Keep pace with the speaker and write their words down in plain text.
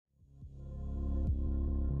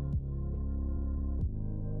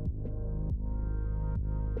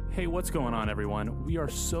Hey, what's going on, everyone? We are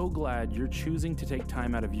so glad you're choosing to take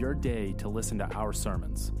time out of your day to listen to our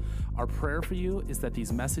sermons. Our prayer for you is that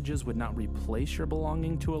these messages would not replace your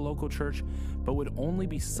belonging to a local church, but would only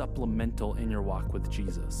be supplemental in your walk with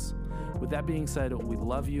Jesus. With that being said, we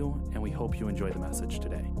love you and we hope you enjoy the message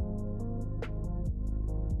today.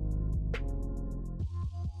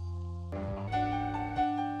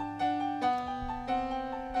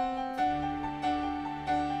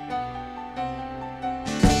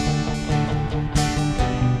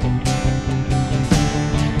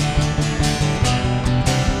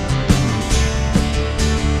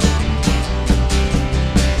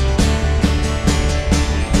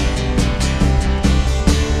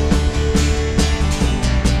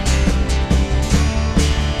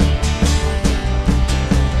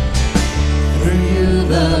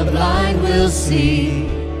 See,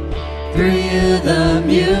 through you the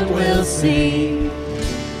mute will sing,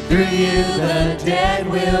 through you the dead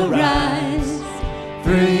will rise,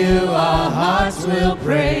 through you our hearts will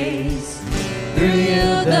praise, through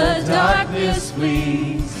you the darkness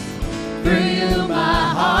flees, through you my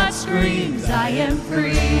heart screams, I am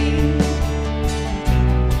free,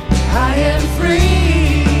 I am free.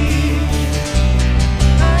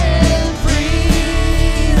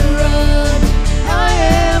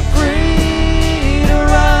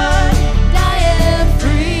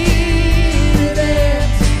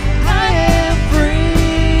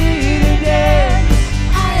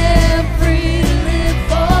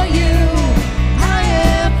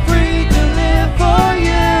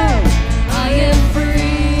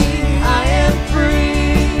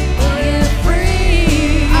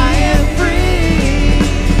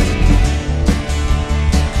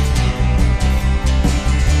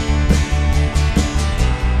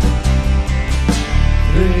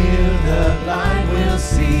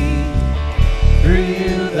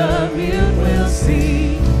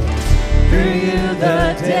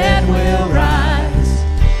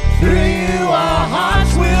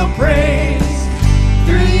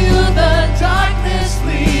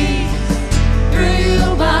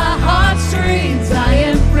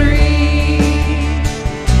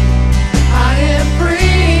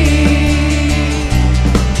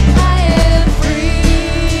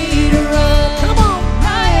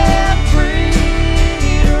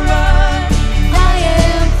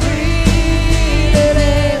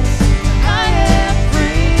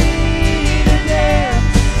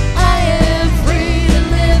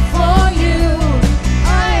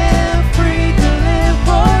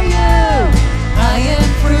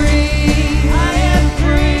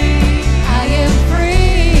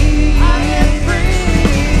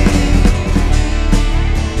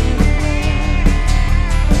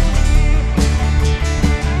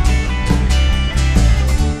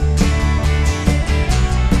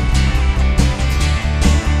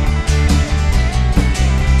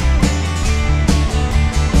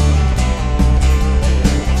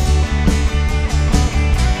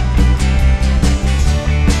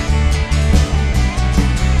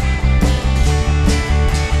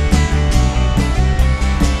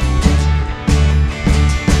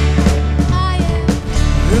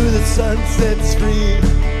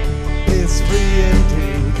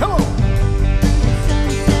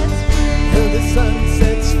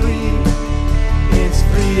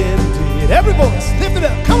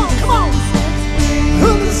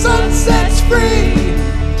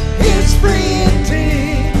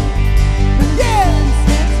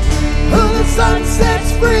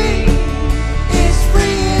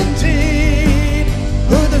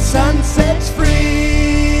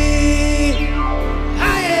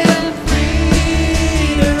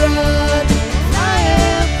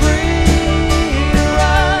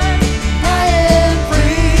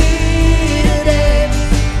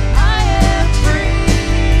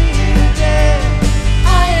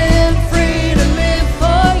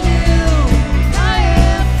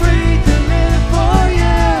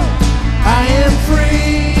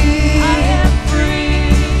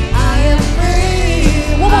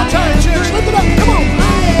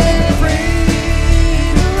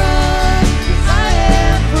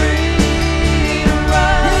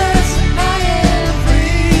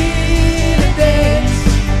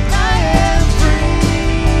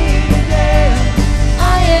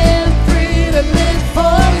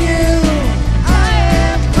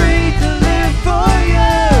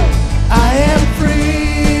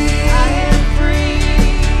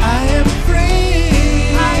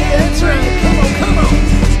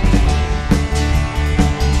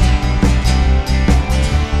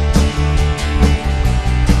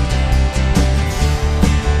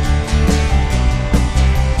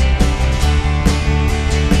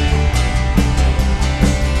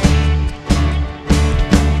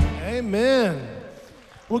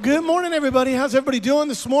 everybody. How's everybody doing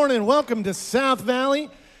this morning? Welcome to South Valley.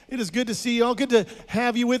 It is good to see you all. Good to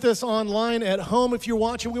have you with us online at home. If you're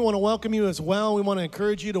watching, we want to welcome you as well. We want to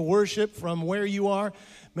encourage you to worship from where you are.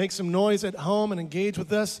 Make some noise at home and engage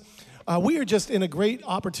with us. We are just in a great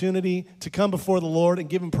opportunity to come before the Lord and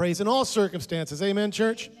give Him praise in all circumstances. Amen,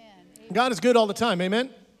 church? Amen. God is good all the time. Amen?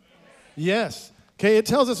 Yes. Okay, it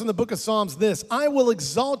tells us in the book of Psalms this: I will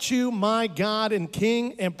exalt you, my God and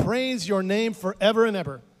King, and praise your name forever and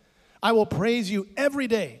ever. I will praise you every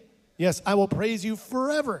day. Yes, I will praise you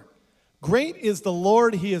forever. Great is the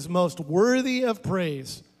Lord. He is most worthy of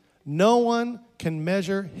praise. No one can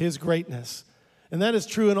measure His greatness. And that is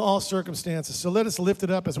true in all circumstances. So let us lift it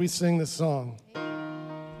up as we sing this song.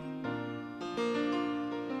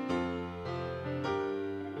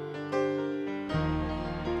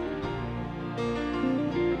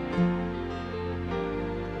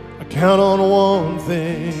 I count on one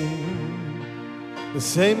thing: the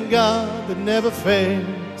same God that never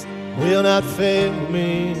fails will not fail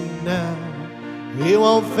me now. He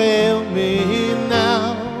won't fail me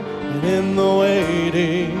now. And in the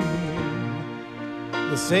waiting,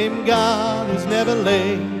 the same God who's never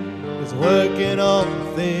late is working all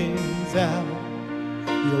things out.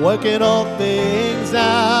 You're working all things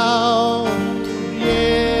out.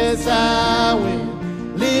 Yes, I will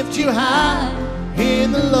lift you high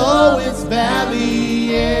in the lowest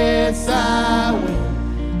valley. Yes, I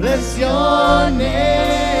will bless your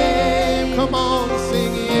name. Come on,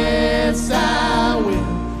 sing. Yes, I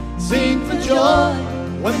will sing for joy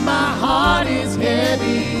when my heart is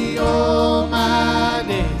heavy all my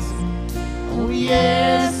days. Oh,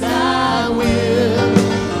 yes, I will.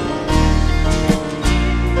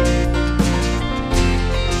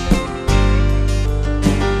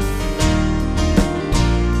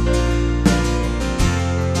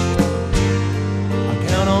 I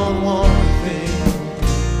count on one thing: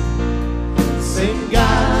 the same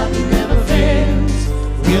God who never fails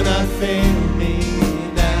will not fail me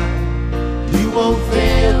now. You won't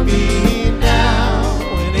fail me now.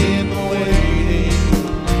 And in the waiting,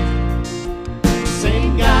 the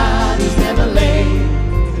same God who's never late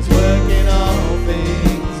is working all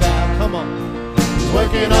things out. Come on, He's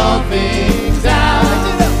working all things out. Lift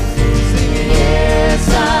it up. Sing, yes,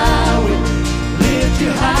 I will lift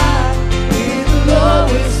you high in the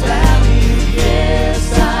lowest valley. Yes,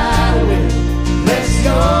 I will bless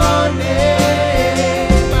your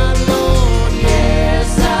name, my Lord. Yes,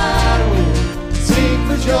 I will sing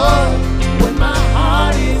for joy when my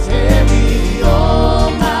heart is heavy all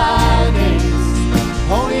my days.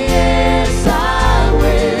 Oh, yes, I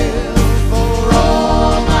will for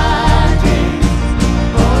all my days.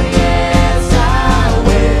 Oh, yes, I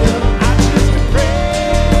will. I choose to praise,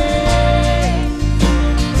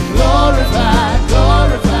 glorify,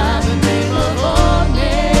 glorify the name of our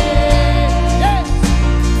name. Yes.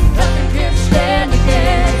 Nothing can stand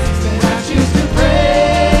against, and I choose to praise,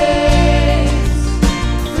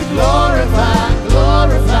 to glorify,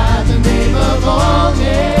 glorify the name of all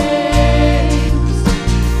names.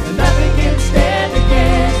 And nothing can stand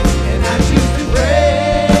against, and I choose to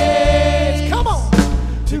praise. Come on,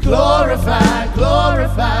 to glorify,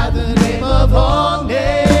 glorify the name of all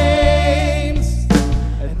names.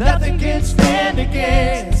 And nothing can stand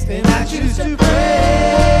against, and I choose to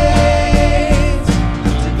praise,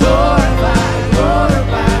 to glorify,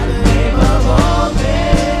 glorify the name of all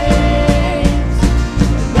names.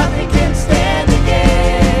 And nothing can stand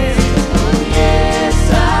against. Oh, yes,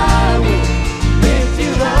 I will lift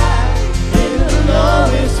you high in the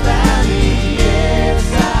lowest valley. Yes,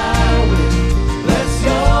 I will bless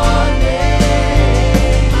your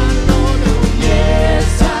name, my Lord. Oh, yes,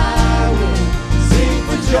 I will sing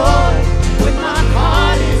for joy when my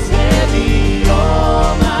heart is heavy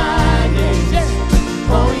all my days. Yes.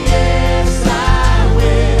 Oh, yes, I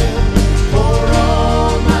will for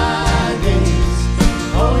all my days.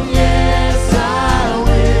 Oh, yes, I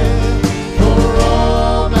will for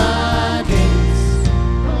all my days.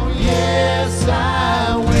 Oh, yes, I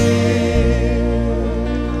will.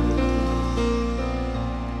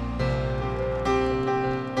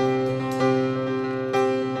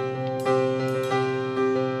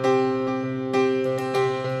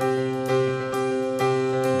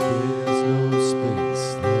 There's no space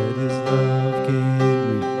that His love can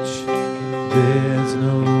reach. There's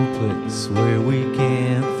no place where we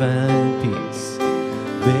can't find peace.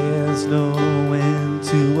 There's no end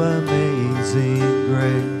to amazing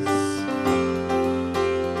grace.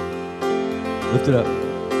 Lift it up.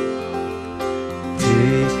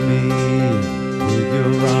 Take me with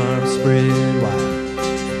your arms spread wide.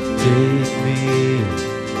 Take me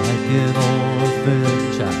like an orphan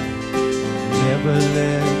child. Never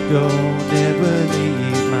let go,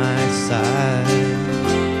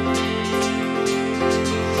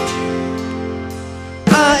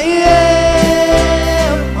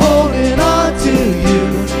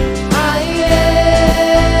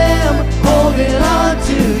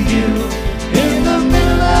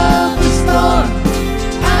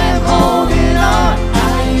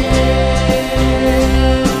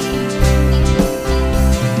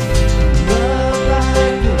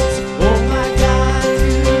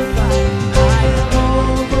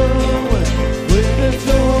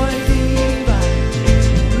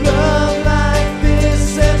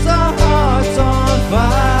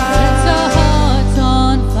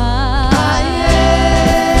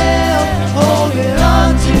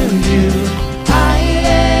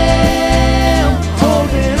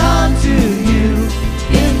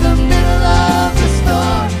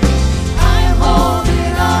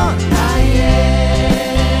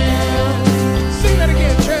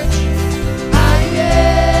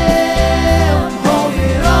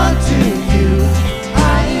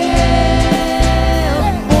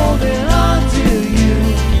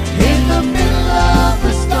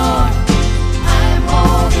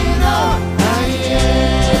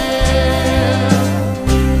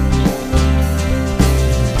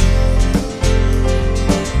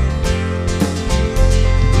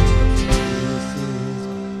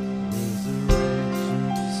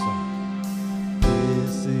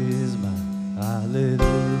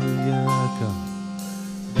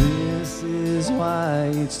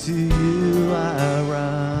 why it's to you I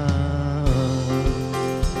run.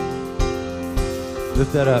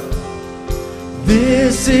 Lift that up.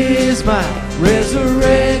 This is my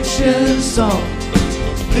resurrection song.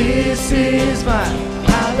 This is my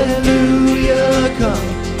hallelujah come.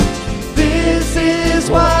 This is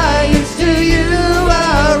why it's to you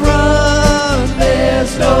I run.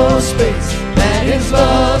 There's no space that His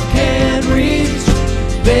love can reach.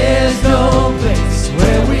 There's no place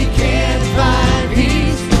where we can't find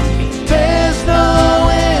peace. There's no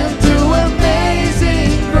end to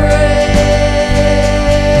amazing grace.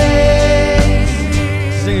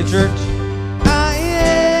 Sing it, church.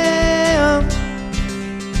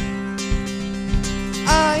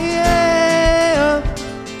 I am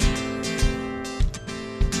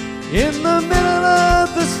in the middle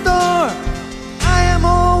of the storm. I am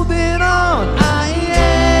holding on. I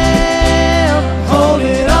am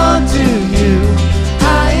holding on to you.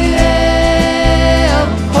 I am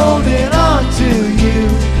holding on to you.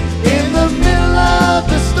 In the middle of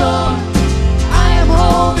the storm, I am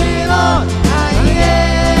holding on. I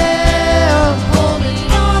am Holding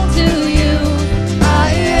on to you. I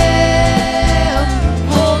am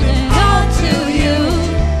Holding on to you.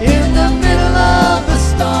 in the middle of the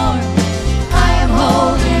storm. I am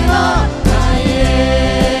holding on. I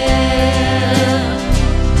am.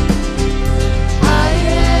 I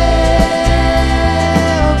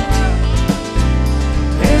am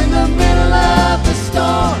in the middle of the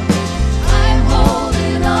storm. I am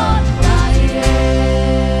holding on. I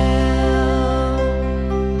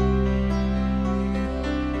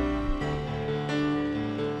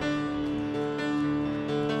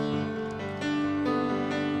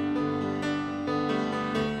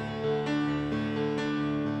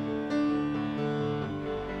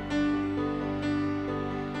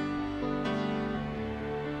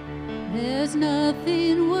There's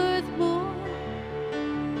nothing worth more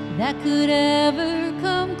that could ever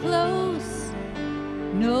come close.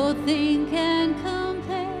 Nothing can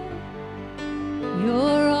compare.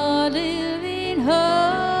 You're our living hope.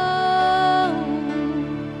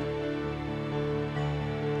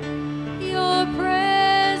 Your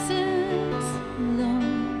presence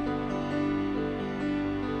alone.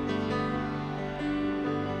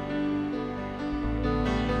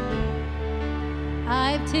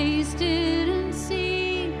 I've tasted and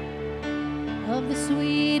seen of the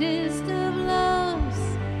sweetest of loves,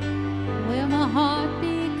 where my heart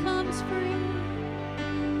becomes free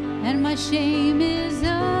and my shame is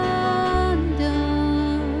undone.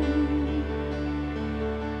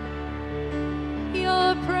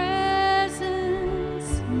 Your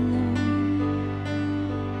presence alone.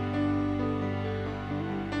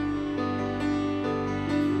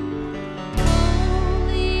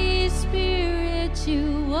 Holy Spirit,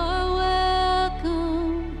 you are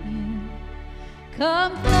welcome here.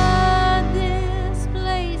 Come flood this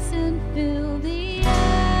place and fill the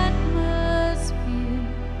atmosphere.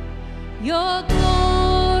 Your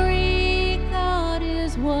glory, God,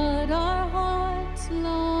 is what our hearts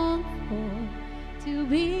long for, to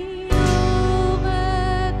be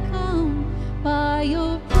overcome by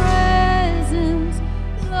your presence,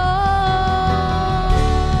 Lord.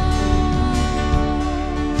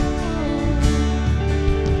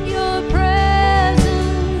 Your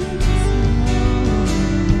presence, Lord.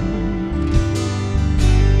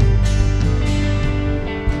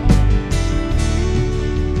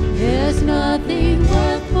 There's nothing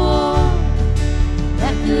worth more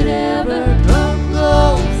that could ever come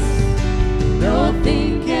close.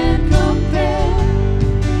 Nothing can compare.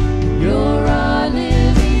 You're our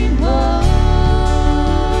living hope.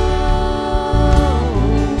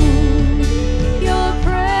 Your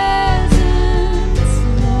presence,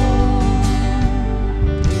 Lord.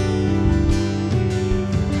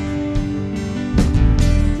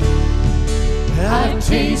 I've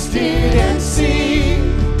tasted and seen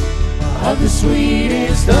of the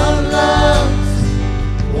sweetest of loves,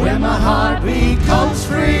 where my heart becomes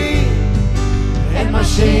free and my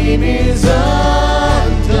shame is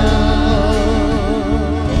undone.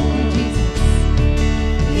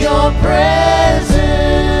 Your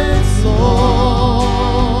presence, Lord.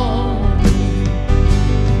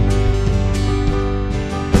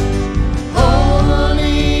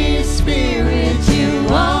 Holy Spirit, you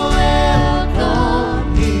are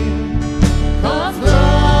welcome here. Come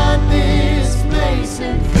flood this place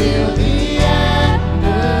and fill the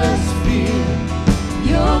atmosphere.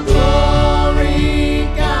 Your glory,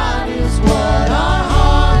 God, is what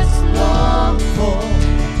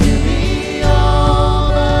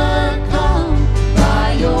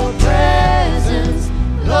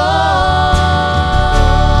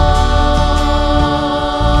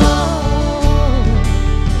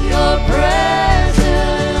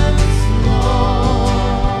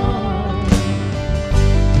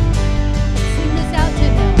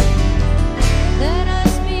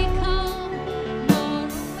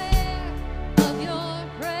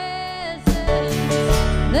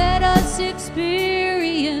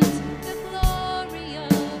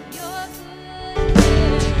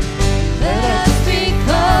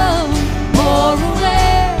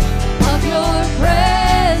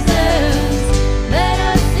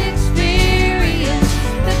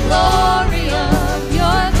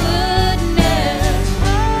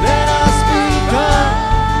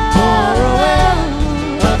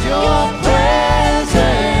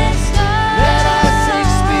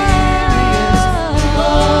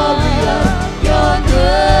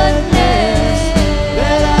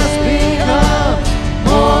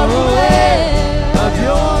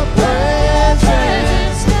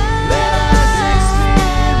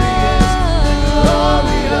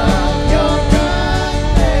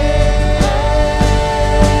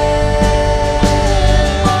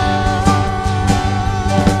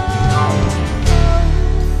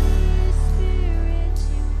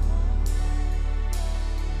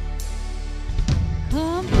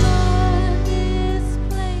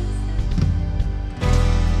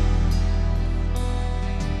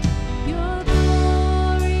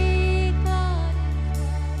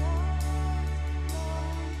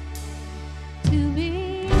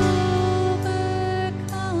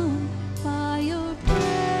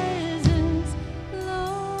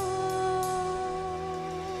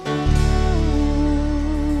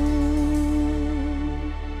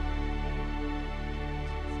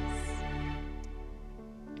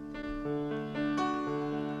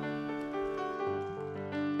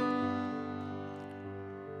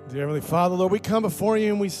Dear Heavenly Father, Lord, we come before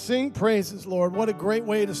you and we sing praises, Lord. What a great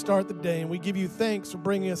way to start the day. And we give you thanks for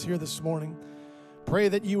bringing us here this morning. Pray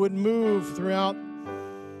that you would move throughout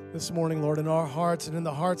this morning, Lord, in our hearts and in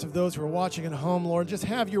the hearts of those who are watching at home, Lord. Just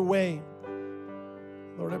have your way.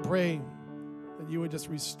 Lord, I pray that you would just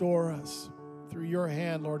restore us through your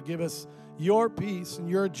hand, Lord. Give us your peace and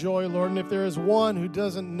your joy, Lord. And if there is one who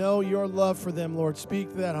doesn't know your love for them, Lord, speak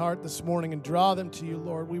to that heart this morning and draw them to you,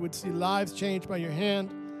 Lord. We would see lives changed by your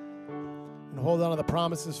hand. And hold on to the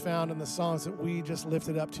promises found in the songs that we just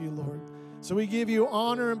lifted up to you, Lord. So we give you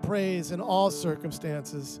honor and praise in all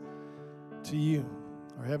circumstances to you,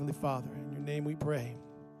 our Heavenly Father. In your name we pray.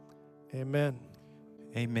 Amen.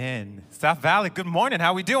 Amen. South Valley, good morning.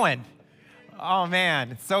 How we doing? Oh,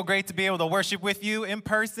 man, it's so great to be able to worship with you in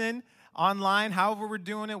person, online, however we're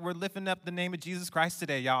doing it. We're lifting up the name of Jesus Christ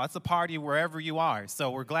today, y'all. It's a party wherever you are.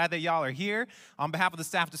 So we're glad that y'all are here. On behalf of the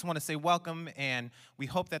staff, just want to say welcome, and we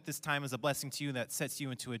hope that this time is a blessing to you that sets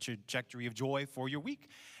you into a trajectory of joy for your week.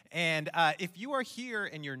 And if you are here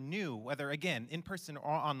and you're new, whether, again, in person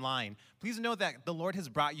or online, please know that the Lord has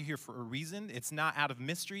brought you here for a reason. It's not out of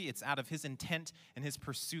mystery. It's out of his intent and his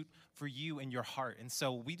pursuit for you and your heart. And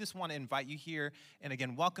so we just want to invite you here and,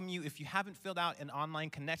 again, welcome you. If you haven't filled out an online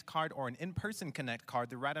Connect card or an in-person Connect card,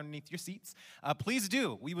 they're right underneath your seats. Please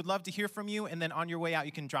do. We would love to hear from you. And then on your way out,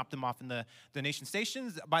 you can drop them off in the donation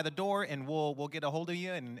stations by the door, and we'll get a hold of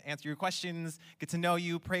you and answer your questions, get to know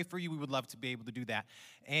you, pray for you. We would love to be able to do that.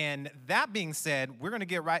 And that being said, we're going to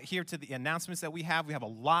get right here to the announcements that we have. We have a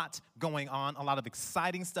lot going on, a lot of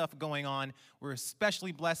exciting stuff going on. We're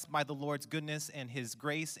especially blessed by the Lord's goodness and his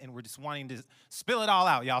grace, and we're just wanting to spill it all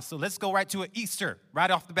out, y'all. So let's go right to it. Easter, right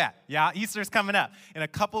off the bat. Yeah, Easter's coming up in a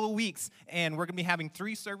couple of weeks, and we're going to be having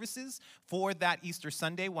 3 services for that Easter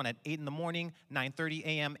Sunday, one at 8 in the morning, 9:30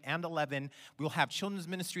 a.m., and 11. We'll have children's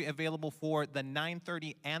ministry available for the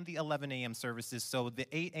 9:30 and the 11 a.m. services. So the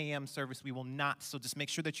 8 a.m. service, we will not. So just make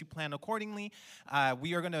sure that you plan accordingly.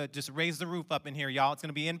 We are going to just raise the roof up in here, y'all. It's going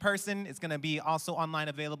to be in person. It's going to be also online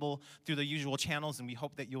available through the usual channels, and we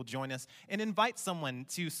hope that you'll join us and invite someone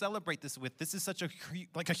to celebrate this with. This is such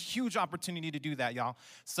a huge opportunity to do that, y'all.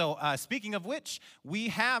 So speaking of which, we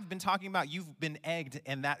have been talking about You've Been Egged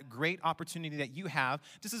and that great opportunity that you have.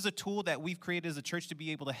 This is a tool that we've created as a church to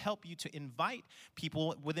be able to help you to invite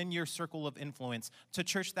people within your circle of influence to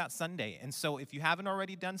church that Sunday. And so if you haven't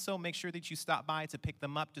already done so, make sure that you stop by to pick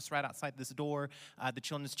them up just right outside this door. The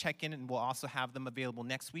children's check-in, and we'll also have them available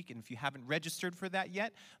next week. And if you haven't registered for that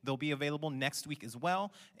yet, they'll be available next week as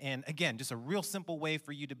well. And again, just a real simple way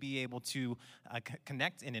for you to be able to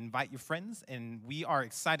connect and invite your friends. And we are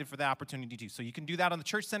excited for that opportunity too. So you can do that on the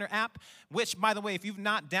Church Center app, which, by the way, if you've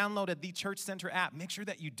not downloaded the Church Center app, make sure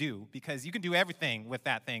that you do, because you can do everything with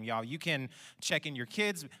that thing, y'all. You can check in your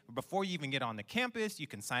kids before you even get on the campus. You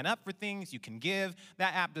can sign up for things. You can give.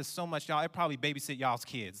 That app does so much, y'all. It probably babysit y'all's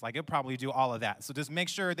kids. Like, it'll probably do all of that. So just make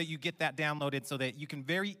sure that you get that downloaded so that you can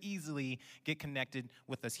very easily get connected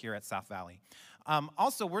with us here at South Valley.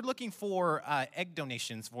 Also, we're looking for egg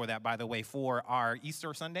donations for that, by the way, for our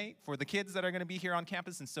Easter Sunday, for the kids that are going to be here on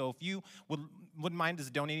campus. And so if you wouldn't mind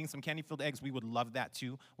just donating some candy-filled eggs, we would love that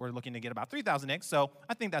too. We're looking to get about 3,000 eggs. So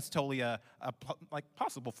I think that's totally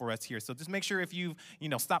possible for us here. So just make sure if you've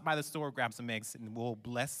stop by the store, grab some eggs, and we'll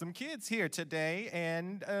bless some kids here today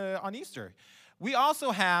and on Easter. We also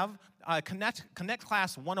have Connect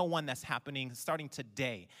Class 101 that's happening starting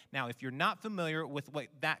today. Now, if you're not familiar with what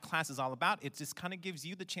that class is all about, it just kind of gives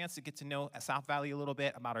you the chance to get to know South Valley a little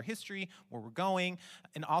bit about our history, where we're going,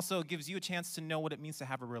 and also gives you a chance to know what it means to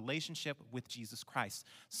have a relationship with Jesus Christ.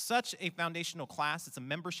 Such a foundational class. It's a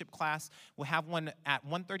membership class. We'll have one at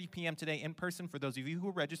 1:30 p.m. today in person. For those of you who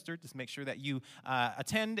are registered, just make sure that you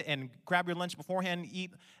attend and grab your lunch beforehand, eat,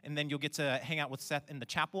 and then you'll get to hang out with Seth in the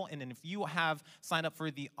chapel. And then if you have signed up for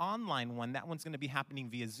the online one, that one's going to be happening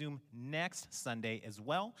via Zoom next Sunday as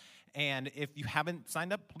well. And if you haven't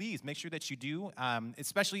signed up, please make sure that you do.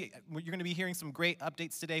 Especially, you're going to be hearing some great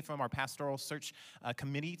updates today from our pastoral search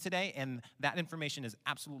committee today, and that information is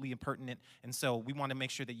absolutely pertinent. And so we want to make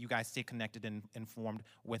sure that you guys stay connected and informed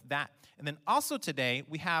with that. And then also today,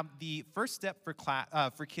 we have the first step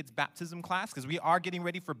for kids' baptism class, because we are getting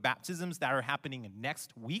ready for baptisms that are happening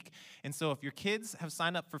next week. And so if your kids have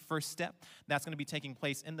signed up for first step, that's going to be taking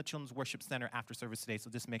place in the Children's Worship Center after service today. So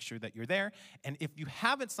just make sure that you're there. And if you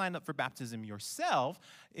haven't signed up for baptism yourself,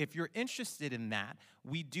 if you're interested in that,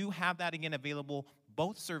 we do have that again available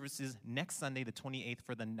both services next Sunday, the 28th,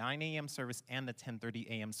 for the 9 a.m. service and the 10:30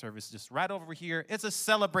 a.m. service, just right over here. It's a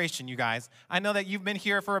celebration, you guys. I know that you've been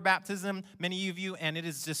here for a baptism, many of you, and it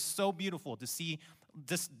is just so beautiful to see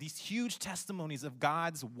just these huge testimonies of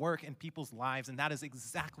God's work in people's lives, and that is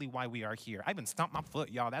exactly why we are here. I even stomped my foot,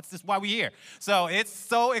 y'all. That's just why we're here. So it's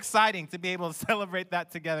so exciting to be able to celebrate that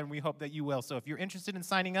together, and we hope that you will. So if you're interested in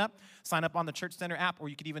signing up, sign up on the Church Center app, or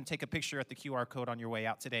you could even take a picture at the QR code on your way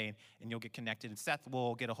out today, and you'll get connected, and Seth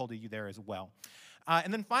will get a hold of you there as well.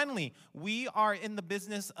 And then finally, we are in the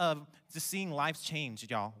business of just seeing lives change,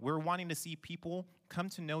 y'all. We're wanting to see people come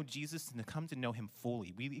to know Jesus and to come to know him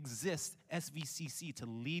fully. We exist, SVCC, to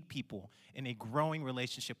lead people in a growing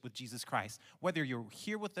relationship with Jesus Christ. Whether you're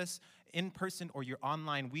here with us in person or you're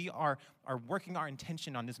online, we are working our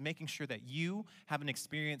intention on just making sure that you have an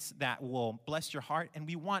experience that will bless your heart, and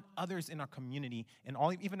we want others in our community and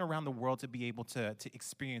even around the world to be able to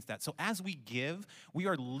experience that. So as we give, we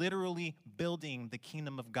are literally building the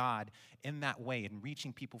kingdom of God in that way and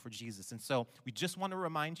reaching people for Jesus. And so we just want to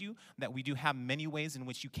remind you that we do have many ways in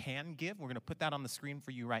which you can give. We're going to put that on the screen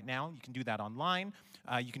for you right now. You can do that online.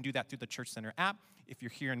 You can do that through the Church Center app. If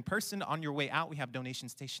you're here in person, on your way out, we have donation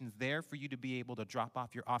stations there for you to be able to drop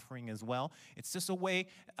off your offering as well. It's just a way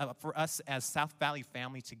for us as South Valley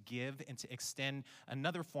family to give and to extend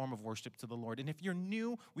another form of worship to the Lord. And if you're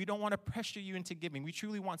new, we don't want to pressure you into giving. We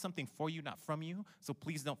truly want something for you, not from you. So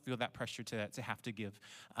please don't feel that pressure to have to give.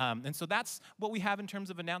 And so that's what we have in terms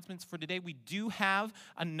of announcements for today. We do have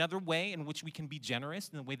another way in which we can be generous,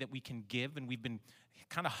 in the way that we can give, and we've been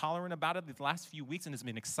kind of hollering about it the last few weeks, and it's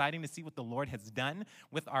been exciting to see what the Lord has done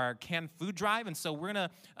with our canned food drive. And so we're going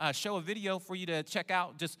to show a video for you to check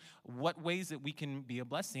out just what ways that we can be a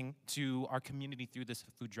blessing to our community through this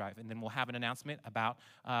food drive. And then we'll have an announcement about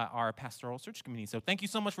our pastoral search community. So thank you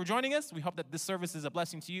so much for joining us. We hope that this service is a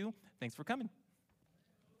blessing to you. Thanks for coming.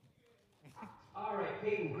 All right,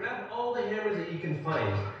 Peyton, grab all the hammers that you can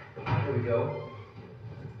find. There we go.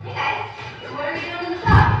 Hey guys, what are you doing in the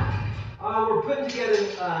shop? We're putting together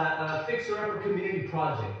a fixer-upper community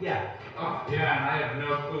project. Yeah. Oh, yeah, and I have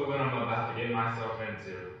no clue what I'm about to get myself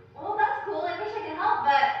into. Well, that's cool. I wish I could help,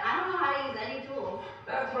 but I don't know how to use any tools.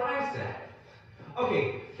 That's what I said.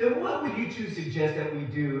 Okay, then what would you two suggest that we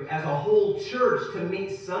do as a whole church to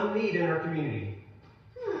meet some need in our community?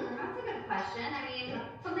 That's a good question. I mean,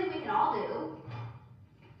 something we can all do.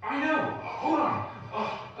 I know. Hold on.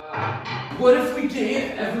 What if we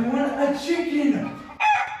gave everyone a chicken?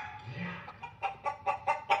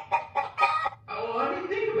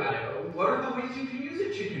 What are the ways you can use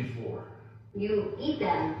a chicken for? You eat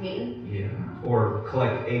them, Peyton. Yeah. Or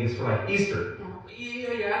collect eggs for like Easter.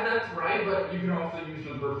 Yeah, that's right, but you can also use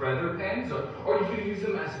them for feather pens, or you can use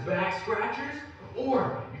them as back scratchers,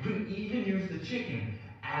 or you can even use the chicken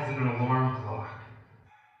as an alarm clock.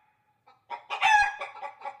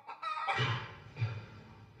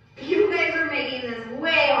 You guys are making this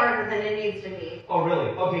way harder than it needs to be. Oh, really?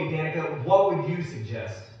 Okay, Danica, what would you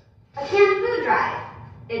suggest? A canned food drive.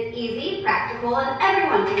 It's easy, practical, and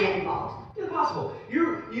everyone can get involved. Impossible.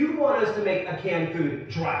 You want us to make a canned food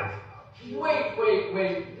drive. Wait,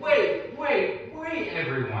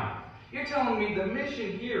 everyone. You're telling me the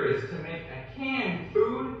mission here is to make a canned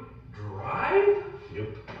food drive? Yep.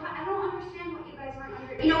 Well, I don't understand what you guys aren't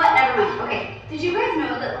under. You know what? Never mind. Okay. Did you guys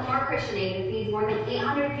know that Lamar Christian Aid feeds more than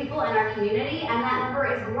 800 people in our community, and that number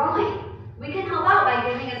is growing? We can help out by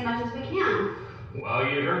giving as much as we can. Well,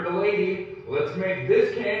 you heard the lady. Let's make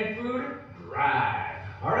this canned food drive.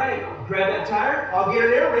 All right, grab that tire. I'll get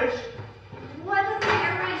an air wrench. What does the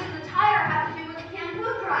air wrench and the tire have to do with the canned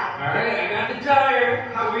food drive? All right, I got the tire.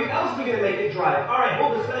 How else are we gonna make it drive? All right,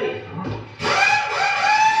 hold this steady.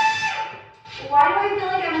 Why do I feel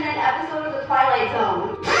like I'm in an episode of The Twilight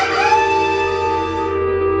Zone?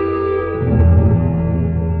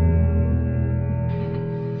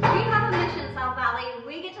 We have a mission, South Valley.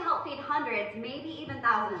 We get to help feed hundreds, maybe even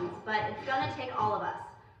thousands, but it's gonna take all of us.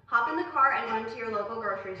 Hop in the car and run to your local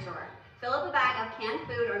grocery store. Fill up a bag of canned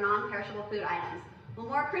food or non-perishable food items.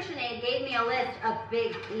 Lamar Christian Aid gave me a list of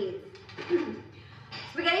big needs.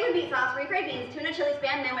 Spaghetti with meat sauce, refried beans, tuna chili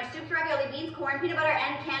spam sandwich, soup to ravioli, beans, corn, peanut butter,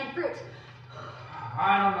 and canned fruit.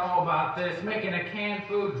 I don't know about this. Making a canned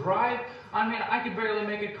food drive? I mean, I could barely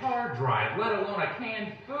make a car drive, let alone a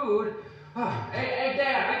canned food. Hey,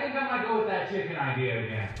 Dad, I think I might go with that chicken idea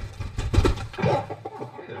again.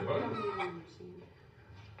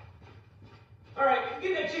 All right,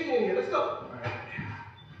 get that chicken in here. Let's go. All right.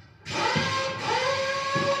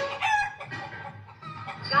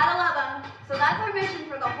 Gotta love them. So that's our mission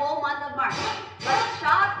for the whole month of March. Let's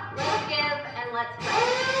shop, let's give, and let's pray.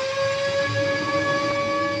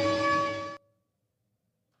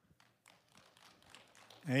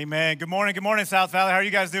 Amen. Good morning, South Valley. How are you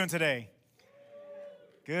guys doing today?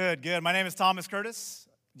 Good. My name is Thomas Curtis.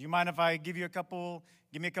 Do you mind if I give you a couple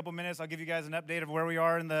Give me a couple minutes. I'll give you guys an update of where we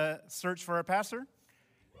are in the search for a pastor.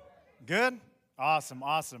 Good? Awesome,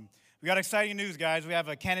 awesome. We got exciting news, guys. We have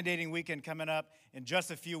a candidating weekend coming up in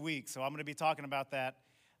just a few weeks, so I'm going to be talking about that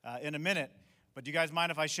in a minute. But do you guys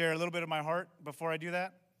mind if I share a little bit of my heart before I do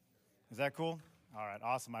that? Is that cool? All right,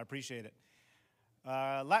 awesome. I appreciate it.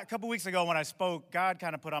 A couple weeks ago when I spoke, God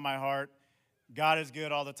kind of put on my heart, God is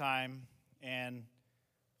good all the time, and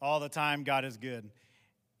all the time God is good.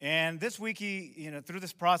 And this week, through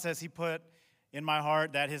this process, he put in my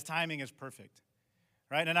heart that his timing is perfect.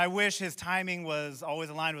 Right? And I wish his timing was always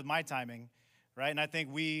aligned with my timing, right? And I think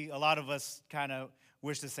a lot of us kind of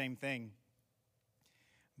wish the same thing.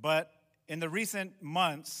 But in the recent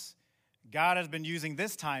months, God has been using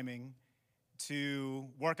this timing to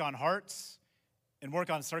work on hearts and work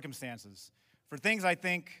on circumstances for things I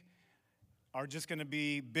think are just going to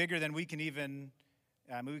be bigger than we can even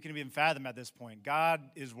fathom at this point. God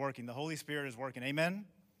is working. The Holy Spirit is working. Amen?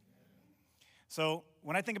 So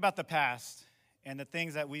when I think about the past, and the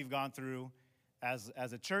things that we've gone through as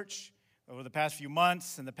a church over the past few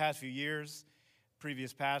months and the past few years,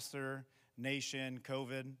 previous pastor, nation,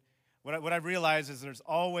 COVID, what I've realized is there's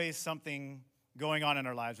always something going on in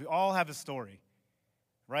our lives. We all have a story,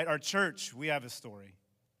 right? Our church, we have a story.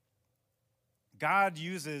 God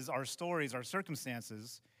uses our stories, our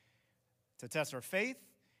circumstances, to test our faith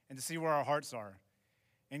and to see where our hearts are.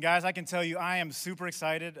 And guys, I can tell you, I am super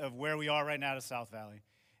excited of where we are right now to South Valley.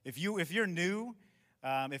 If you're new,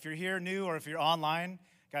 if you're here new, or if you're online,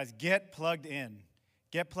 guys, get plugged in.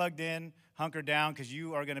 Get plugged in, hunker down, because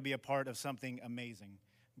you are going to be a part of something amazing.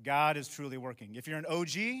 God is truly working. If you're an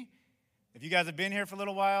OG, if you guys have been here for a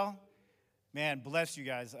little while, man, bless you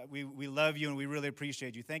guys. We love you and we really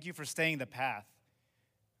appreciate you. Thank you for staying the path.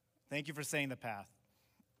 Thank you for staying the path.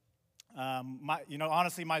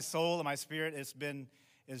 Honestly, my soul and my spirit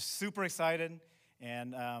is super excited.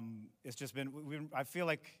 And it's just been, I feel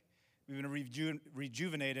like we've been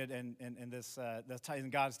rejuvenated in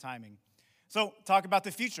God's timing. So, talk about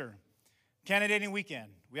the future. Candidating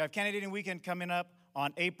weekend. We have candidating weekend coming up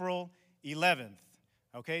on April 11th.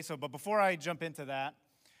 Okay, but before I jump into that,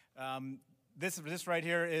 this right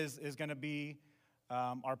here is going to be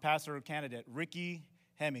our pastor candidate, Ricky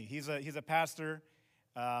Hemme. He's a pastor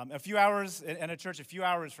a few hours in a church a few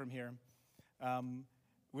hours from here.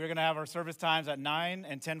 We're going to have our service times at 9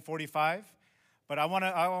 and 10:45. But I want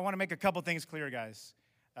to make a couple things clear, guys.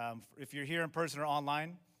 If you're here in person or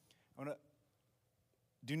online,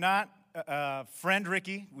 do not friend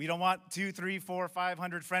Ricky. We don't want 200, 300, 400,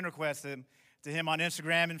 500 friend requests to him on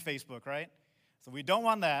Instagram and Facebook, right? So we don't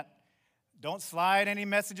want that. Don't slide any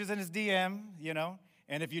messages in his DM,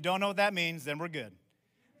 And if you don't know what that means, then we're good.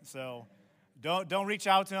 So don't reach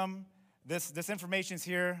out to him. This information's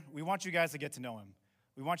here. We want you guys to get to know him.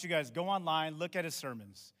 We want you guys to go online, look at his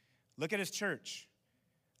sermons, look at his church,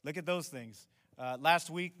 look at those things. Last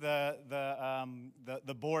week,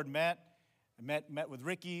 the board met with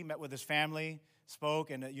Ricky, met with his family,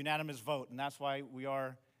 spoke, and a unanimous vote, and that's why we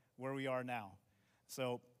are where we are now.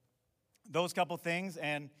 So those couple things,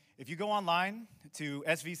 and if you go online to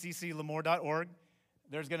svcclemoore.org,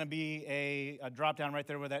 there's going to be a drop-down right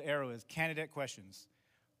there where that arrow is, candidate questions.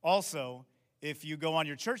 Also, if you go on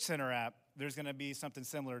your Church Center app, there's going to be something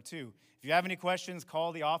similar too. If you have any questions,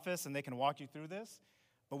 call the office and they can walk you through this.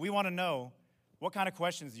 But we want to know, what kind of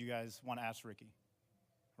questions do you guys want to ask Ricky,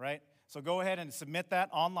 right? So go ahead and submit that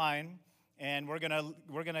online, and we're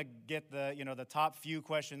gonna get the top few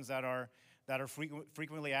questions that are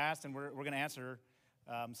frequently asked, and we're going to answer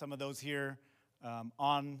some of those here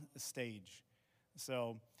on stage.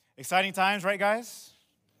 So exciting times, right, guys?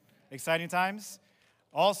 Exciting times.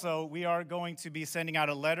 Also, we are going to be sending out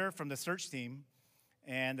a letter from the search team,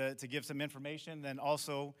 and to give some information. Then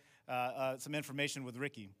also some information with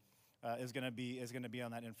Ricky is going to be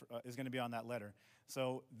on that letter.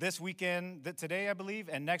 So this weekend, today I believe,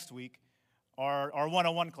 and next week are our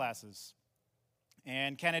 101 classes,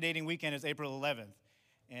 and candidating weekend is April 11th.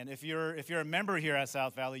 And if you're a member here at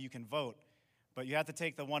South Valley, you can vote, but you have to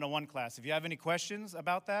take the 101 class. If you have any questions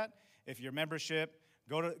about that, if your membership,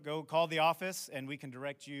 go call the office, and we can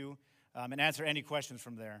direct you and answer any questions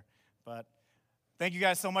from there. But thank you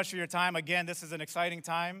guys so much for your time. Again, this is an exciting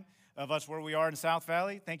time of us where we are in South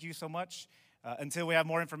Valley. Thank you so much. Until we have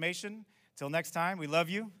more information, till next time, we love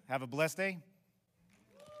you. Have a blessed day.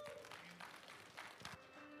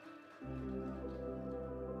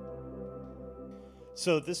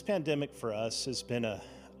 So this pandemic for us has been a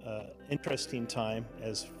interesting time,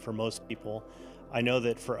 as for most people. I know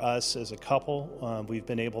that for us as a couple, we've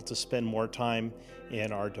been able to spend more time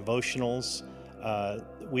in our devotionals,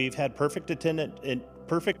 We've had perfect attendance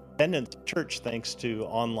at church thanks to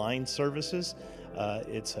online services.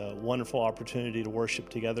 It's a wonderful opportunity to worship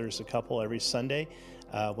together as a couple every Sunday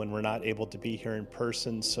when we're not able to be here in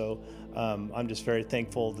person. So I'm just very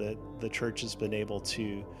thankful that the church has been able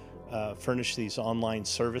to furnish these online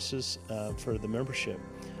services for the membership.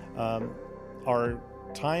 Our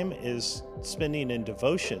time is spending in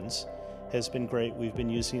devotions has been great. We've been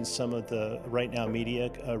using some of the Right Now Media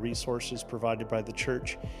resources provided by the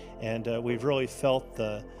church, and we've really felt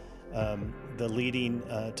the leading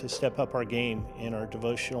to step up our game in our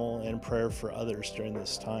devotional and prayer for others during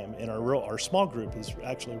this time. And our small group has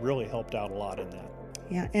actually really helped out a lot in that.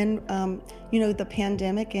 Yeah, and the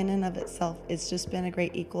pandemic in and of itself, it's just been a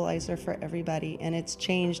great equalizer for everybody, and it's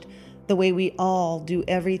changed the way we all do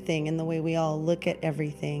everything and the way we all look at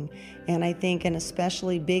everything. And I think an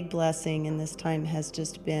especially big blessing in this time has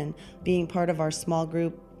just been being part of our small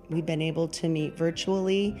group. We've been able to meet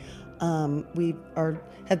virtually.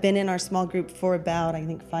 Have been in our small group for about, I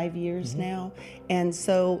think, 5 years now. And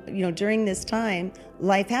so, during this time,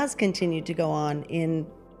 life has continued to go on in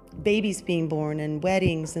babies being born and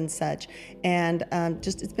weddings and such. And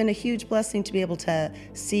it's been a huge blessing to be able to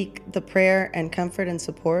seek the prayer and comfort and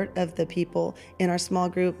support of the people in our small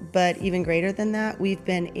group. But even greater than that, we've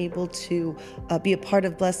been able to be a part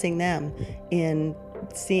of blessing them in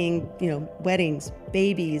seeing, weddings,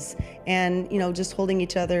 babies, and, just holding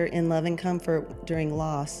each other in love and comfort during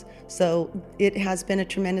loss. So it has been a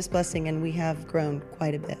tremendous blessing, and we have grown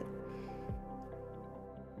quite a bit.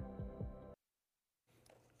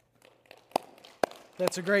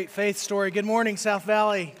 That's a great faith story. Good morning, South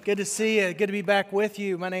Valley. Good to see you. Good to be back with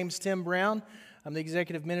you. My name's Tim Brown. I'm the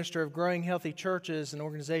executive minister of Growing Healthy Churches, an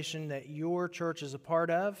organization that your church is a part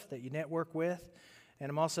of, that you network with. And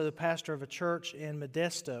I'm also the pastor of a church in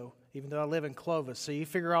Modesto, even though I live in Clovis. So you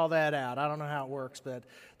figure all that out. I don't know how it works, but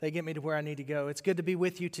they get me to where I need to go. It's good to be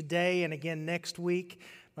with you today and again next week.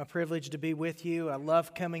 My privilege to be with you. I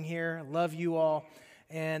love coming here. I love you all.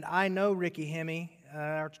 And I know Ricky Hemme.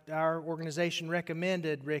 Our organization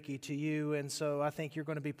recommended Ricky to you, and so I think you're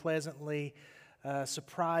going to be pleasantly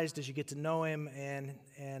surprised as you get to know him, and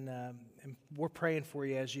we're praying for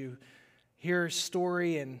you as you hear his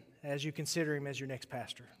story and as you consider him as your next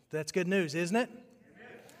pastor. That's good news, isn't it?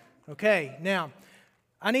 Okay, now,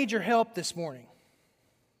 I need your help this morning.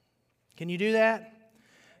 Can you do that?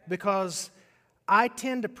 Because I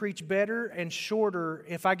tend to preach better and shorter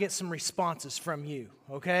if I get some responses from you,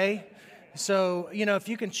 okay? So, if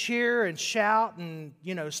you can cheer and shout and,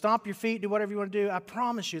 stomp your feet, do whatever you want to do, I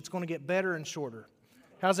promise you it's going to get better and shorter.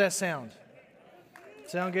 How's that sound?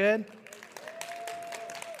 Sound good?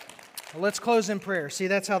 Well, let's close in prayer. See,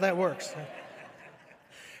 that's how that works.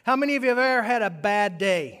 How many of you have ever had a bad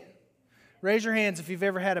day? Raise your hands if you've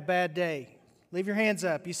ever had a bad day. Leave your hands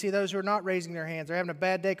up. You see those who are not raising their hands. They're having a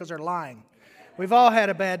bad day because they're lying. We've all had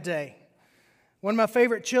a bad day. One of my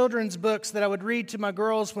favorite children's books that I would read to my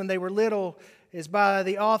girls when they were little is by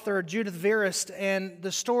the author Judith Verist, and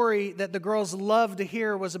the story that the girls loved to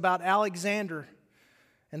hear was about Alexander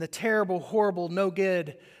and the terrible, horrible, no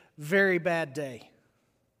good, very bad day.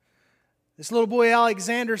 This little boy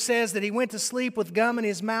Alexander says that he went to sleep with gum in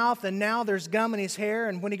his mouth, and now there's gum in his hair,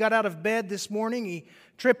 and when he got out of bed this morning, he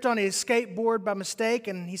tripped on his skateboard by mistake,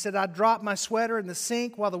 and he said, I dropped my sweater in the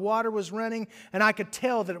sink while the water was running, and I could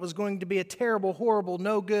tell that it was going to be a terrible, horrible,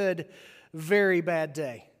 no good, very bad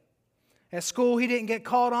day. At school, he didn't get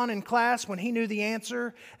called on in class when he knew the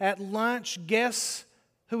answer. At lunch, guess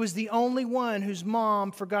who was the only one whose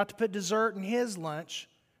mom forgot to put dessert in his lunch?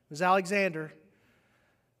 It was Alexander.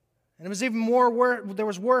 And it was even there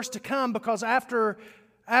was worse to come, because after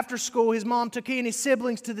school, his mom took he and his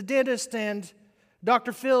siblings to the dentist, and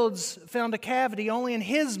Dr. Fields found a cavity only in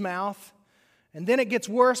his mouth. And then it gets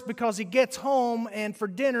worse because he gets home, and for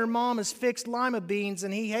dinner, Mom has fixed lima beans,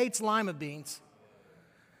 and he hates lima beans.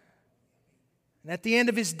 And at the end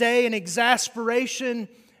of his day, in exasperation,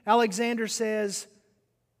 Alexander says,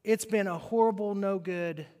 it's been a horrible, no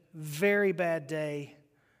good, very bad day.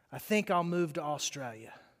 I think I'll move to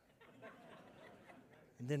Australia.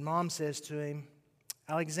 And then Mom says to him,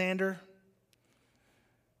 Alexander,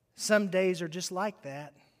 some days are just like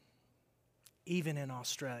that, even in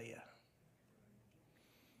Australia.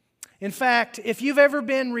 In fact, if you've ever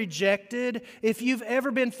been rejected, if you've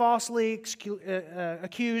ever been falsely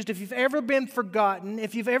accused, if you've ever been forgotten,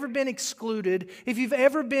 if you've ever been excluded, if you've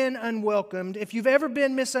ever been unwelcomed, if you've ever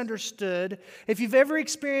been misunderstood, if you've ever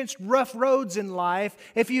experienced rough roads in life,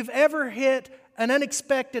 if you've ever hit an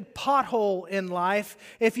unexpected pothole in life,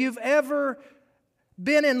 if you've ever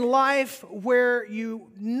been in life where you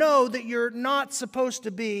know that you're not supposed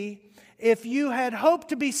to be, if you had hoped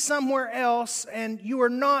to be somewhere else and you are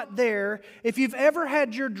not there, if you've ever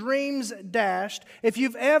had your dreams dashed, if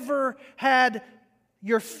you've ever had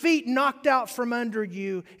your feet knocked out from under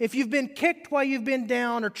you, if you've been kicked while you've been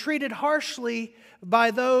down or treated harshly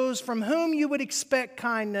by those from whom you would expect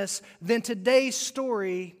kindness, then today's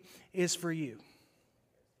story is for you.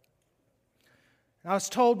 I was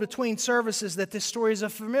told between services that this story is a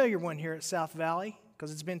familiar one here at South Valley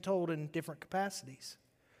because it's been told in different capacities.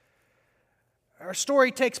 Our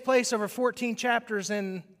story takes place over 14 chapters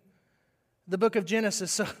in the book of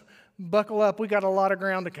Genesis, so buckle up, we got a lot of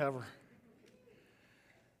ground to cover.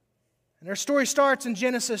 And our story starts in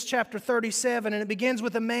Genesis chapter 37, and it begins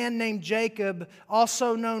with a man named Jacob,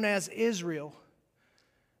 also known as Israel.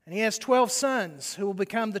 And he has 12 sons who will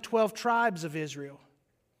become the 12 tribes of Israel.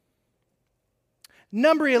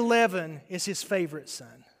 Number 11 is his favorite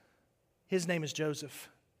son. His name is Joseph.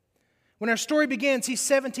 When our story begins, he's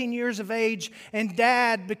 17 years of age, and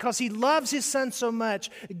Dad, because he loves his son so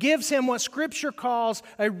much, gives him what Scripture calls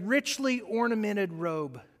a richly ornamented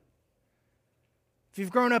robe. If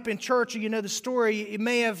you've grown up in church or you know the story, you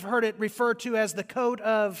may have heard it referred to as the coat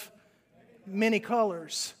of many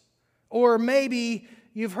colors. Or maybe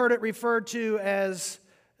you've heard it referred to as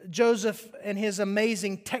Joseph and his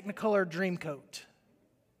amazing Technicolor dream coat.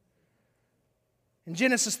 In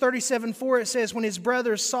Genesis 37:4 it says, when his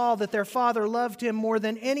brothers saw that their father loved him more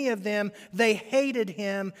than any of them, they hated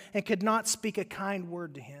him and could not speak a kind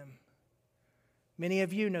word to him. Many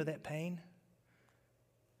of you know that pain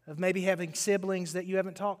of maybe having siblings that you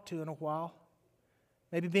haven't talked to in a while.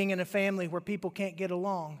 Maybe being in a family where people can't get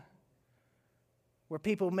along. Where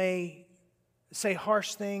people may say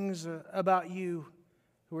harsh things about you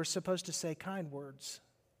who are supposed to say kind words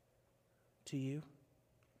to you.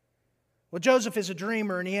 Well, Joseph is a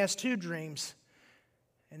dreamer, and he has two dreams.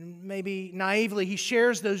 And maybe naively, he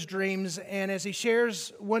shares those dreams. And as he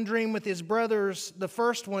shares one dream with his brothers, the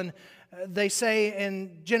first one, they say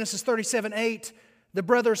in Genesis 37:8, the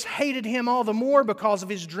brothers hated him all the more because of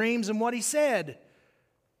his dreams and what he said.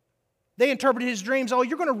 They interpreted his dreams, oh,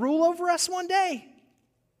 you're going to rule over us one day.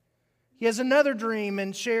 He has another dream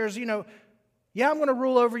and shares, yeah, I'm going to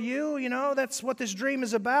rule over you. That's what this dream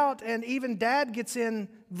is about. And even Dad gets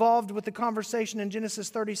involved with the conversation in Genesis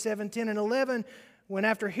 37:10 and 11, when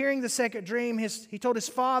after hearing the second dream, he told his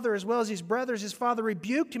father as well as his brothers, his father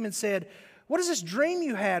rebuked him and said, what is this dream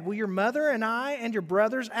you had? Will your mother and I and your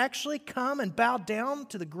brothers actually come and bow down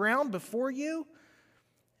to the ground before you?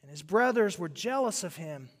 And his brothers were jealous of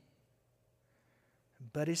him.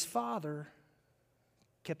 But his father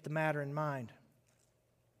kept the matter in mind.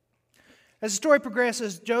 As the story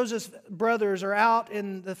progresses, Joseph's brothers are out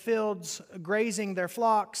in the fields grazing their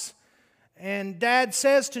flocks. And Dad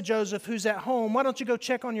says to Joseph, who's at home, why don't you go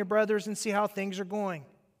check on your brothers and see how things are going?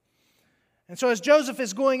 And so as Joseph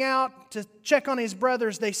is going out to check on his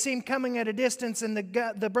brothers, they see him coming at a distance, and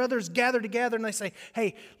the brothers gather together and they say,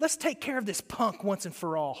 hey, let's take care of this punk once and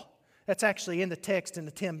for all. That's actually in the text in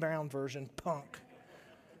the Tim Brown version, punk.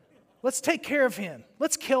 Let's take care of him.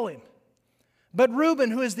 Let's kill him. But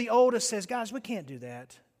Reuben, who is the oldest, says, guys, we can't do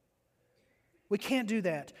that. We can't do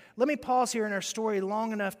that. Let me pause here in our story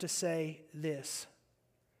long enough to say this.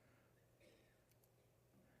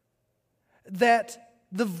 That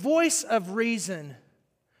the voice of reason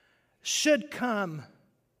should come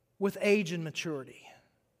with age and maturity.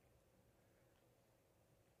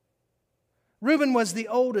 Reuben was the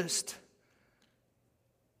oldest.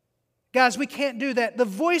 Guys, we can't do that. The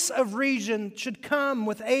voice of reason should come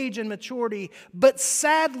with age and maturity. But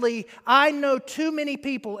sadly, I know too many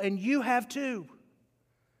people, and you have too.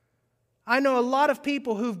 I know a lot of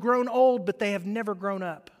people who've grown old, but they have never grown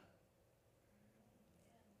up.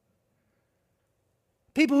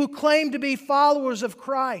 People who claim to be followers of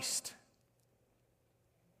Christ,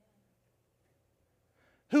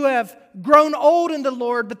 who have grown old in the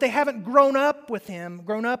Lord, but they haven't grown up with Him,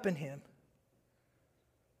 grown up in Him.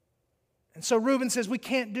 And so Reuben says, we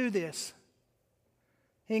can't do this.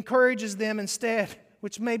 He encourages them instead,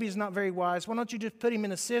 which maybe is not very wise. Why don't you just put him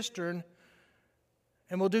in a cistern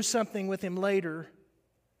and we'll do something with him later.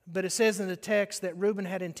 But it says in the text that Reuben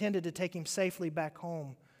had intended to take him safely back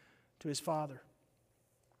home to his father.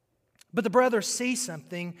 But the brothers see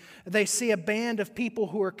something. They see a band of people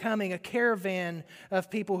who are coming, a caravan of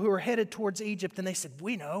people who are headed towards Egypt. And they said,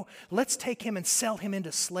 we know, let's take him and sell him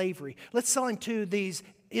into slavery. Let's sell him to these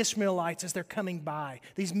Ishmaelites as they're coming by,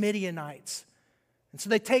 these Midianites. And so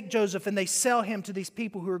they take Joseph and they sell him to these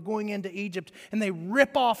people who are going into Egypt, and they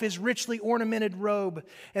rip off his richly ornamented robe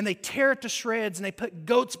and they tear it to shreds and they put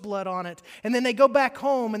goat's blood on it. And then they go back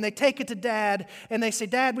home and they take it to Dad and they say,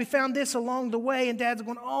 "Dad, we found this along the way." And Dad's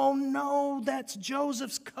going, "Oh no, that's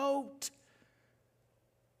Joseph's coat.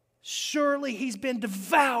 Surely he's been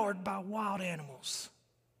devoured by wild animals."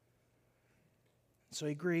 So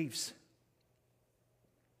he grieves.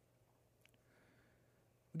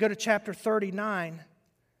 We go to chapter 39.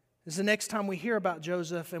 This is the next time we hear about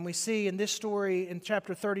Joseph, and we see in this story in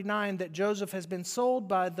chapter 39 that Joseph has been sold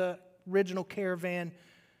by the original caravan.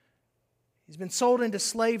 He's been sold into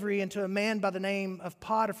slavery into a man by the name of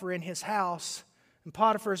Potiphar in his house. And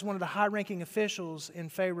Potiphar is one of the high-ranking officials in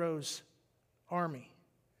Pharaoh's army.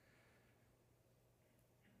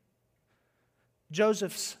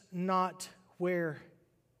 Joseph's not where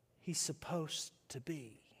he's supposed to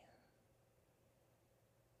be.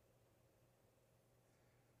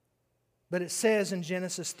 But it says in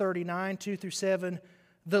Genesis 39, 2 through 7,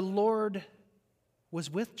 the Lord was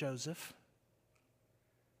with Joseph,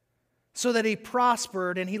 so that he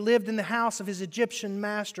prospered, and he lived in the house of his Egyptian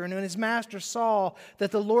master. And when his master saw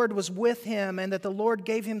that the Lord was with him and that the Lord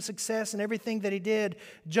gave him success in everything that he did,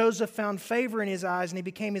 Joseph found favor in his eyes, and he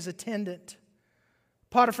became his attendant.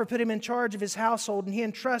 Potiphar put him in charge of his household, and he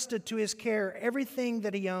entrusted to his care everything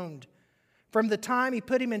that he owned. From the time he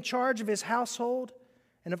put him in charge of his household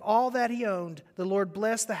and of all that he owned, the Lord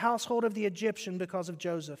blessed the household of the Egyptian because of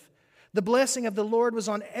Joseph. The blessing of the Lord was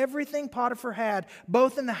on everything Potiphar had,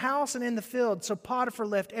 both in the house and in the field. So Potiphar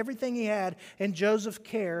left everything he had in Joseph's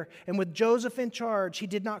care, and with Joseph in charge, he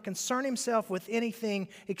did not concern himself with anything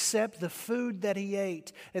except the food that he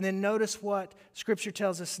ate. And then notice what Scripture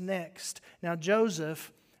tells us next. Now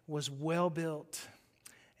Joseph was well built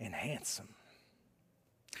and handsome.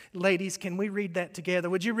 Ladies, can we read that together?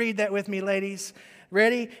 Would you read that with me, ladies?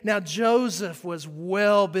 Ready? Now Joseph was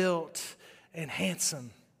well built and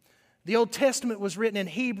handsome. The Old Testament was written in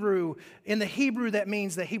Hebrew. In the Hebrew, that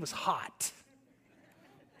means that he was hot.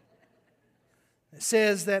 It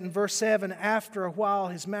says that in verse 7, after a while,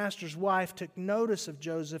 his master's wife took notice of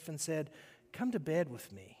Joseph and said, "Come to bed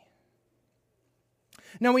with me."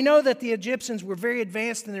 Now we know that the Egyptians were very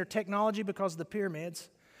advanced in their technology because of the pyramids.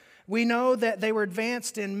 We know that they were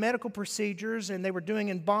advanced in medical procedures and they were doing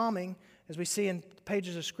embalming, as we see in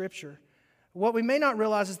pages of Scripture. What we may not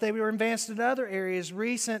realize is they were advanced in other areas.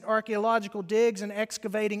 Recent archaeological digs and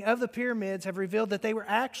excavating of the pyramids have revealed that they were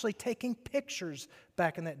actually taking pictures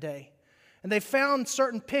back in that day. And they found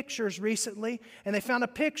certain pictures recently, and they found a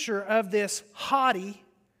picture of this hottie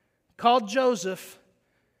called Joseph,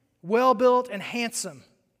 well-built and handsome.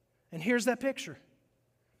 And here's that picture.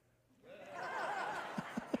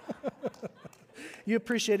 You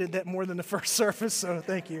appreciated that more than the first service, so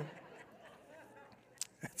thank you.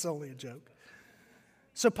 That's only a joke.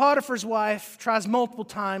 So Potiphar's wife tries multiple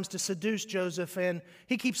times to seduce Joseph, and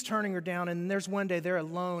he keeps turning her down, and there's one day they're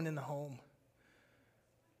alone in the home.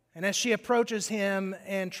 And as she approaches him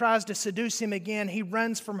and tries to seduce him again, he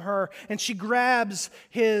runs from her, and she grabs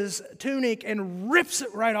his tunic and rips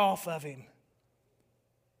it right off of him.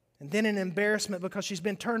 And then in embarrassment, because she's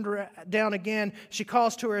been turned down again, she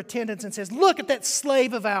calls to her attendants and says, "Look at that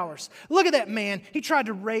slave of ours. Look at that man. He tried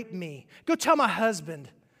to rape me. Go tell my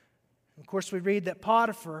husband." Of course, we read that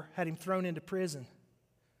Potiphar had him thrown into prison.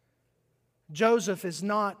 Joseph is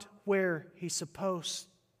not where he's supposed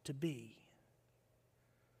to be.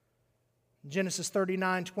 In Genesis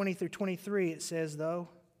 39, 20 through 23, it says, though,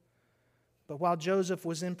 "But while Joseph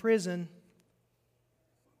was in prison,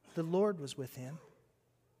 the Lord was with him.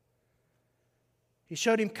 He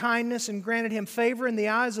showed him kindness and granted him favor in the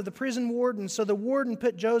eyes of the prison warden. So the warden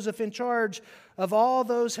put Joseph in charge of all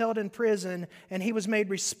those held in prison, and he was made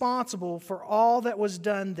responsible for all that was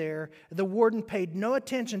done there. The warden paid no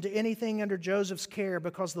attention to anything under Joseph's care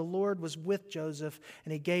because the Lord was with Joseph,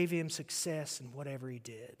 and he gave him success in whatever he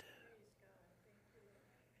did."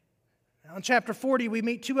 Now in chapter 40, we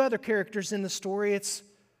meet two other characters in the story. It's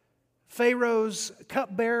Pharaoh's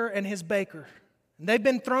cupbearer and his baker. And they've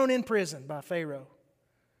been thrown in prison by Pharaoh.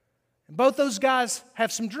 Both those guys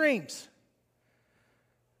have some dreams.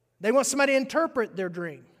 They want somebody to interpret their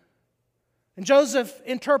dream. And Joseph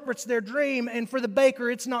interprets their dream, and for the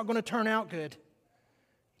baker, it's not going to turn out good.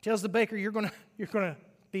 He tells the baker, you're going to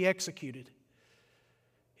be executed.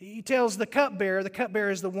 He tells the cupbearer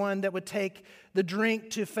is the one that would take the drink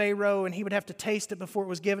to Pharaoh, and he would have to taste it before it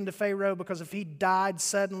was given to Pharaoh, because if he died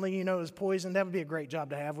suddenly, it was poison. That would be a great job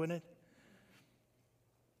to have, wouldn't it?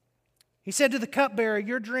 He said to the cupbearer,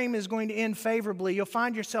 your dream is going to end favorably. You'll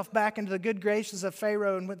find yourself back into the good graces of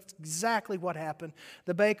Pharaoh, and that's exactly what happened.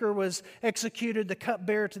 The baker was executed. The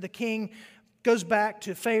cupbearer to the king goes back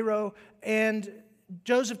to Pharaoh, and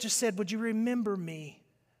Joseph just said, would you remember me?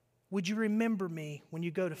 Would you remember me when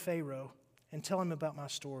you go to Pharaoh and tell him about my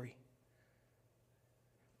story?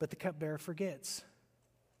 But the cupbearer forgets.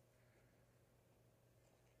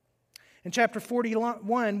 In chapter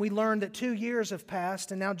 41, we learn that 2 years have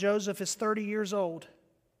passed, and now Joseph is 30 years old.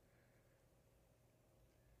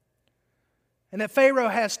 And that Pharaoh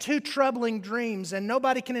has 2 troubling dreams, and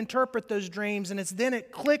nobody can interpret those dreams, and then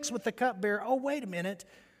it clicks with the cupbearer. Oh, wait a minute.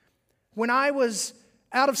 When I was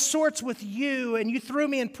out of sorts with you and you threw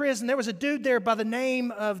me in prison, there was a dude there by the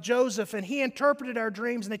name of Joseph, and he interpreted our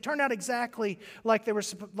dreams, and they turned out exactly like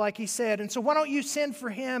he said. And so why don't you send for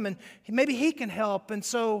him, and maybe he can help. And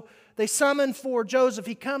so they summon for Joseph.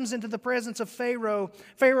 He comes into the presence of Pharaoh.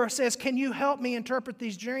 Pharaoh says, can you help me interpret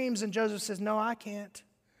these dreams? And Joseph says, no, I can't,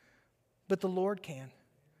 but the Lord can.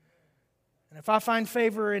 And if I find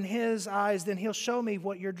favor in his eyes, then he'll show me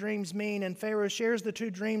what your dreams mean. And Pharaoh shares the 2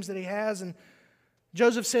 dreams that he has, and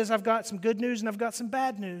Joseph says, I've got some good news and I've got some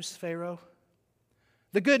bad news, Pharaoh.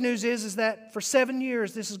 The good news is that for 7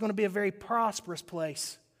 years, this is going to be a very prosperous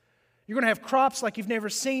place. You're going to have crops like you've never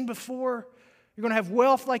seen before. You're going to have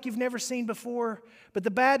wealth like you've never seen before. But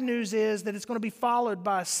the bad news is that it's going to be followed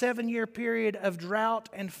by a 7-year period of drought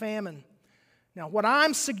and famine. Now, what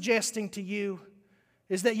I'm suggesting to you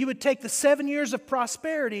is that you would take the 7 years of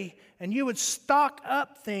prosperity and you would stock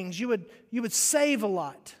up things. You would save a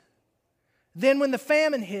lot. Then when the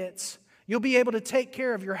famine hits, you'll be able to take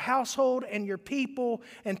care of your household and your people,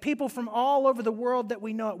 and people from all over the world that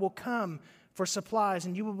we know it will come for supplies,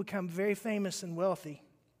 and you will become very famous and wealthy.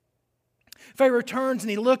 Pharaoh turns and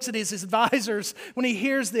he looks at his advisors when he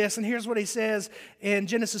hears this, and here's what he says in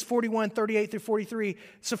Genesis 41, 38 through 43.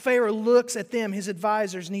 So Pharaoh looks at them, his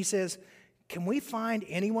advisors, and he says, can we find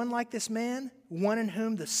anyone like this man, one in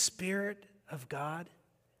whom the Spirit of God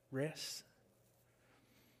rests?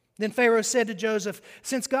 Then Pharaoh said to Joseph,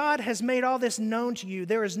 since God has made all this known to you,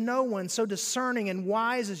 there is no one so discerning and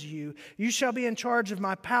wise as you. You shall be in charge of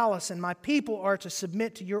my palace, and my people are to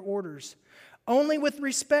submit to your orders. Only with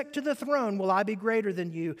respect to the throne will I be greater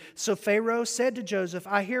than you. So Pharaoh said to Joseph,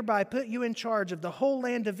 I hereby put you in charge of the whole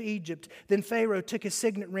land of Egypt. Then Pharaoh took his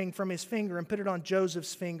signet ring from his finger and put it on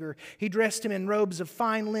Joseph's finger. He dressed him in robes of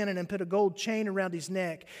fine linen and put a gold chain around his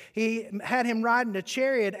neck. He had him ride in a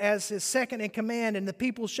chariot as his second in command, and the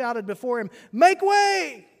people shouted before him, make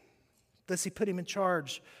way! Thus he put him in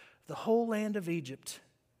charge of the whole land of Egypt.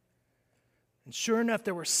 And sure enough,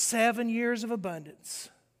 there were 7 years of abundance.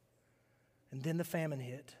 And then the famine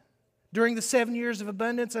hit. During the 7 years of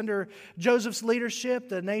abundance under Joseph's leadership,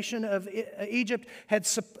 the nation of Egypt had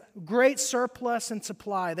great surplus and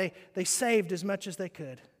supply. They saved as much as they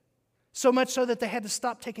could. So much so that they had to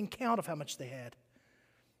stop taking count of how much they had.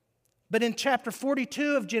 But in chapter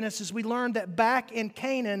 42 of Genesis, we learned that back in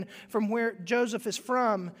Canaan, from where Joseph is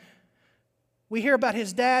from, we hear about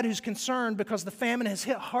his dad who's concerned because the famine has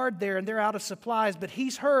hit hard there and they're out of supplies. But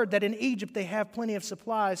he's heard that in Egypt they have plenty of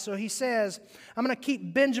supplies. So he says, I'm going to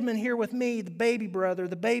keep Benjamin here with me, the baby brother,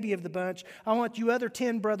 the baby of the bunch. I want you other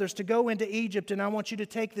 10 brothers to go into Egypt, and I want you to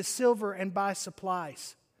take the silver and buy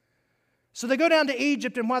supplies. So they go down to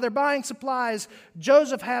Egypt, and while they're buying supplies,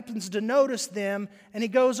 Joseph happens to notice them, and he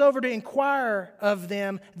goes over to inquire of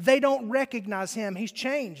them. They don't recognize him. He's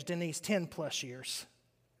changed in these 10 plus years.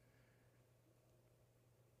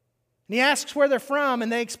 And he asks where they're from,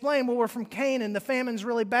 and they explain, well, we're from Canaan. The famine's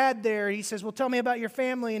really bad there. He says, well, tell me about your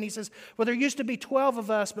family. And he says, well, there used to be 12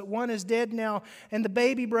 of us, but one is dead now, and the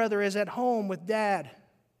baby brother is at home with dad.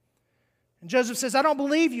 And Joseph says, I don't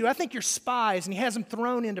believe you. I think you're spies. And he has them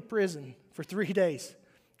thrown into prison for 3 days.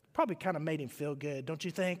 Probably kind of made him feel good, don't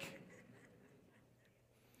you think?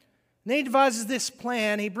 And then he devises this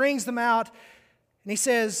plan. He brings them out, and he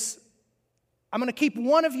says, I'm going to keep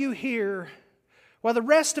one of you here while the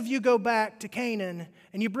rest of you go back to Canaan,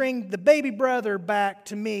 and you bring the baby brother back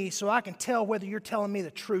to me so I can tell whether you're telling me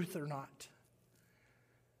the truth or not.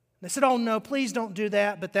 They said, oh no, please don't do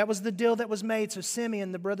that. But that was the deal that was made. So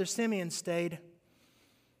Simeon, the brother Simeon, stayed.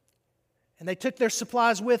 And they took their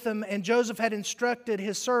supplies with them, and Joseph had instructed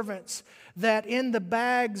his servants that in the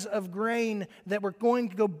bags of grain that were going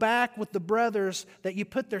to go back with the brothers, that you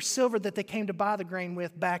put their silver that they came to buy the grain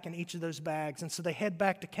with back in each of those bags. And so they head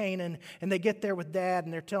back to Canaan, and they get there with Dad,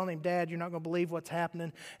 and they're telling him, Dad, you're not going to believe what's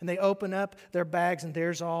happening. And they open up their bags, and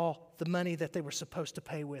there's all the money that they were supposed to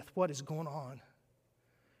pay with. What is going on?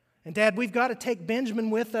 And Dad, we've got to take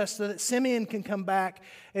Benjamin with us so that Simeon can come back.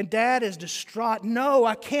 And Dad is distraught. No,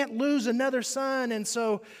 I can't lose another son. And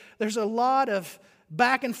so there's a lot of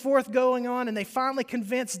back and forth going on. And they finally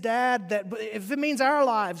convince Dad that if it means our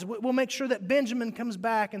lives, we'll make sure that Benjamin comes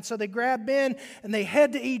back. And so they grab Ben and they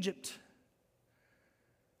head to Egypt.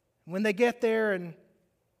 When they get there and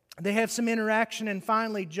they have some interaction, and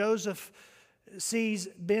finally Joseph sees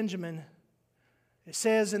Benjamin. It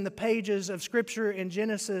says in the pages of Scripture in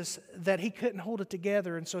Genesis that he couldn't hold it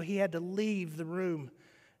together, and so he had to leave the room,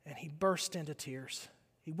 and he burst into tears.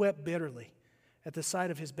 He wept bitterly at the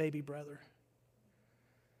sight of his baby brother.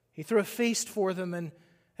 He threw a feast for them, and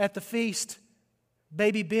at the feast,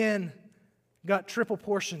 baby Ben got triple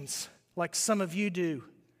portions like some of you do.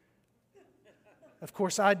 Of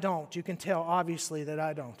course, I don't. You can tell, obviously, that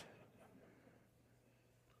I don't.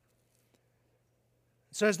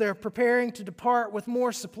 So as they're preparing to depart with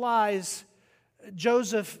more supplies,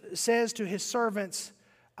 Joseph says to his servants,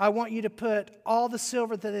 I want you to put all the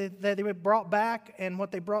silver that they brought back and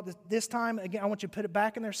what they brought this time, again, I want you to put it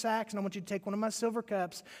back in their sacks, and I want you to take one of my silver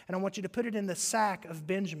cups, and I want you to put it in the sack of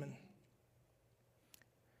Benjamin.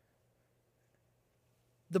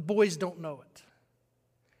 The boys don't know it.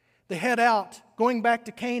 They head out, going back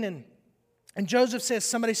to Canaan, and Joseph says,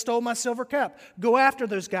 somebody stole my silver cup. Go after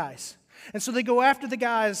those guys. And so they go after the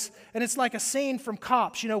guys, and it's like a scene from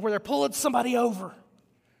Cops, where they're pulling somebody over.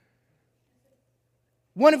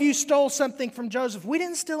 One of you stole something from Joseph. We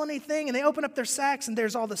didn't steal anything. And they open up their sacks, and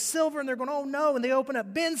there's all the silver, and they're going, oh no. And they open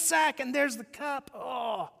up Ben's sack, and there's the cup.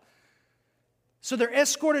 Oh. So they're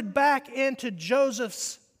escorted back into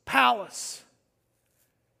Joseph's palace.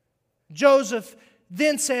 Joseph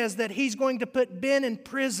then says that he's going to put Ben in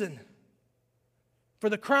prison for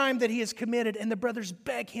the crime that he has committed. And the brothers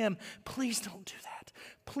beg him, please don't do that.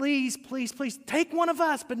 Please, please, please. Take one of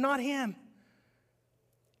us, but not him.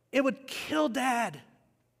 It would kill Dad.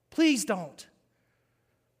 Please don't.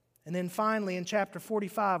 And then finally in chapter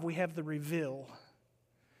 45, we have the reveal.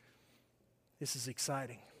 This is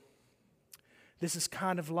exciting. This is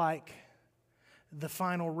kind of like the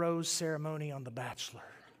final rose ceremony on The Bachelor.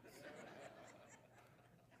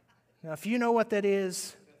 Now, if you know what that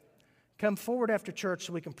is, come forward after church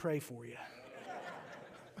so we can pray for you.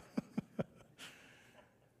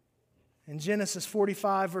 In Genesis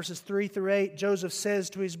 45, verses 3 through 8, Joseph says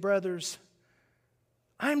to his brothers,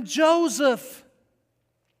 I'm Joseph.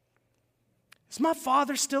 Is my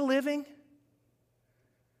father still living?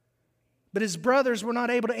 But his brothers were not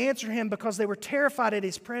able to answer him because they were terrified at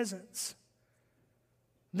his presence.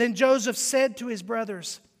 Then Joseph said to his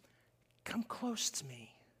brothers, come close to me.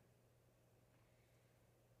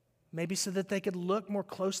 Maybe so that they could look more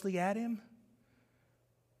closely at him.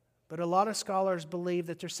 But a lot of scholars believe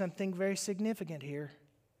that there's something very significant here.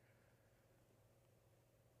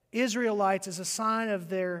 Israelites, as a sign of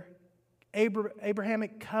their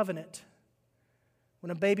Abrahamic covenant, when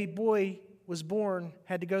a baby boy was born,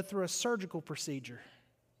 had to go through a surgical procedure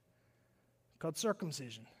called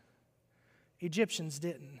circumcision. Egyptians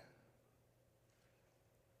didn't.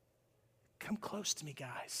 Come close to me,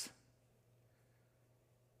 guys.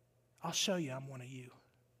 I'll show you I'm one of you.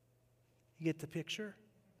 You get the picture?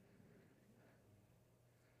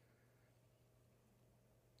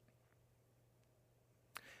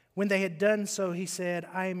 When they had done so, he said,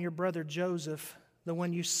 I am your brother Joseph, the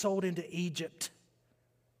one you sold into Egypt.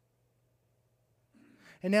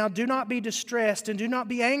 And now do not be distressed and do not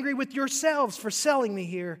be angry with yourselves for selling me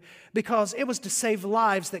here, because it was to save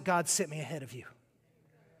lives that God sent me ahead of you.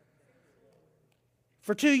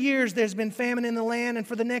 For 2 years there's been famine in the land, and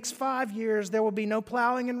for the next 5 years there will be no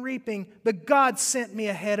plowing and reaping. But God sent me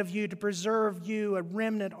ahead of you to preserve you a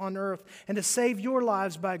remnant on earth and to save your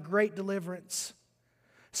lives by great deliverance.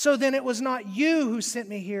 So then it was not you who sent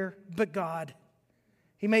me here, but God.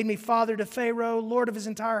 He made me father to Pharaoh, lord of his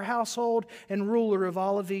entire household, and ruler of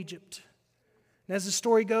all of Egypt. And as the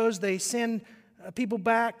story goes, they send people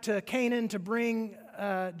back to Canaan to bring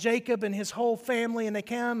Jacob and his whole family, and they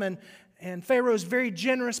come, and Pharaoh is very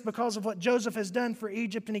generous because of what Joseph has done for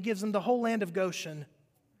Egypt, and he gives them the whole land of Goshen.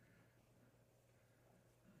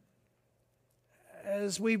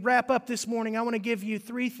 As we wrap up this morning, I want to give you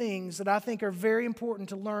 3 things that I think are very important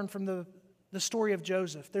to learn from the story of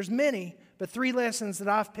Joseph. There's many, but 3 lessons that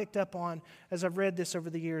I've picked up on as I've read this over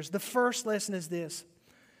the years. The first lesson is this: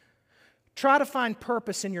 try to find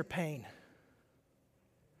purpose in your pain.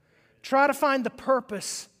 Try to find the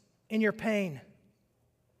purpose in your pain.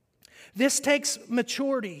 This takes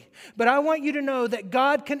maturity. But I want you to know that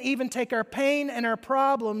God can even take our pain and our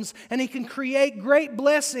problems, and He can create great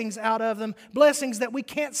blessings out of them, blessings that we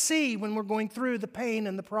can't see when we're going through the pain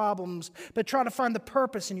and the problems. But try to find the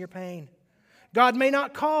purpose in your pain. God may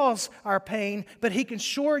not cause our pain, but He can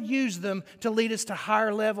sure use them to lead us to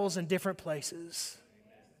higher levels in different places.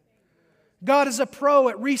 God is a pro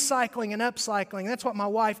at recycling and upcycling. That's what my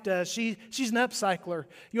wife does. She's an upcycler.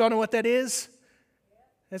 You all know what that is?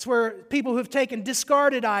 That's where people who have taken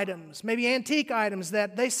discarded items, maybe antique items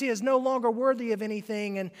that they see as no longer worthy of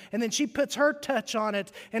anything, and then she puts her touch on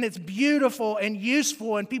it, and it's beautiful and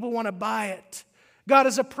useful, and people want to buy it. God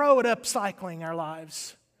is a pro at upcycling our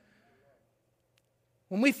lives.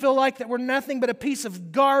 When we feel like that we're nothing but a piece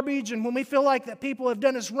of garbage, and when we feel like that people have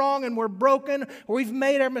done us wrong and we're broken, or we've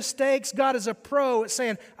made our mistakes, God is a pro at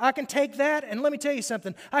saying, I can take that, and let me tell you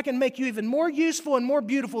something, I can make you even more useful and more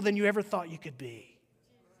beautiful than you ever thought you could be.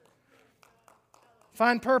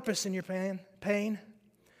 Find purpose in your pain.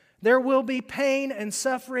 There will be pain and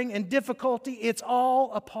suffering and difficulty. It's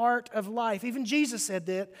all a part of life. Even Jesus said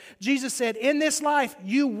that. Jesus said, in this life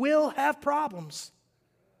you will have problems.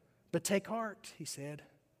 But take heart, He said.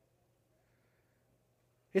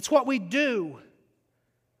 It's what we do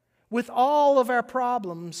with all of our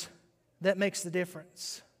problems that makes the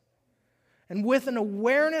difference. And with an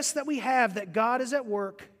awareness that we have that God is at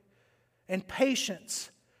work and patience,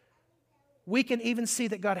 we can even see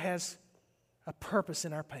that God has a purpose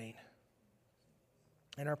in our pain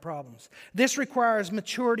and our problems. This requires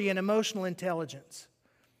maturity and emotional intelligence.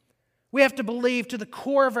 We have to believe to the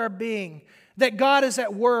core of our being that God is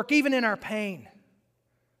at work even in our pain.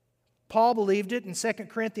 Paul believed it in 2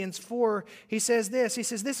 Corinthians 4. He says this. He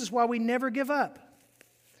says, this is why we never give up.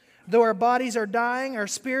 Though our bodies are dying, our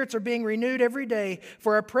spirits are being renewed every day,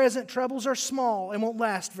 for our present troubles are small and won't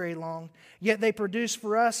last very long. Yet they produce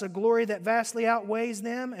for us a glory that vastly outweighs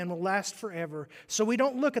them and will last forever. So we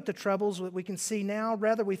don't look at the troubles that we can see now.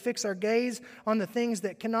 Rather, we fix our gaze on the things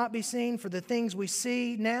that cannot be seen, for the things we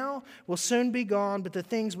see now will soon be gone, but the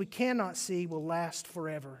things we cannot see will last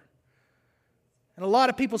forever. And a lot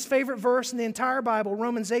of people's favorite verse in the entire Bible,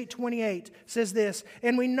 Romans 8:28, says this,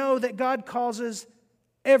 and we know that God causes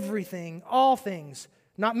everything, all things,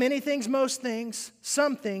 not many things, most things,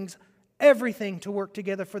 some things, everything to work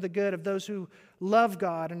together for the good of those who love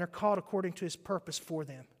God and are called according to His purpose for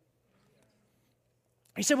them.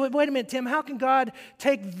 He said, wait a minute, Tim, how can God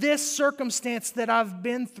take this circumstance that I've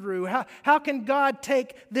been through? How can God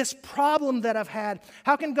take this problem that I've had?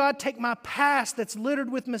 How can God take my past that's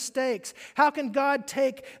littered with mistakes? How can God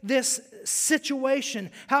take this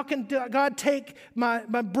situation? How can God take my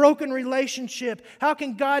broken relationship? How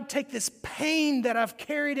can God take this pain that I've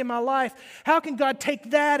carried in my life? How can God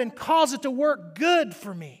take that and cause it to work good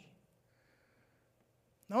for me?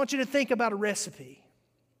 I want you to think about a recipe.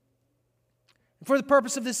 For the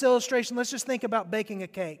purpose of this illustration, let's just think about baking a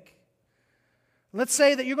cake. Let's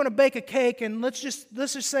say that you're going to bake a cake, and let's just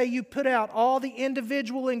say you put out all the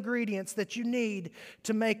individual ingredients that you need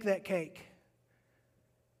to make that cake.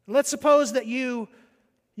 Let's suppose that you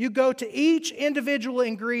go to each individual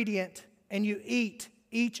ingredient and you eat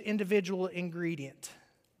each individual ingredient.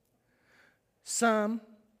 Some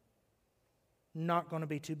not going to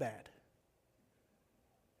be too bad.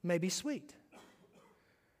 Maybe sweet.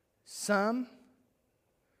 Some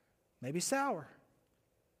maybe sour.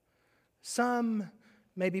 Some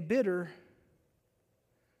may be bitter.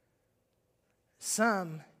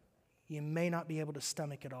 Some you may not be able to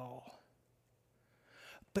stomach at all.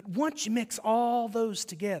 But once you mix all those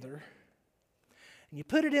together and you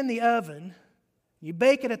put it in the oven, you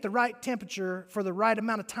bake it at the right temperature for the right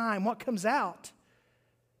amount of time, what comes out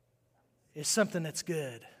is something that's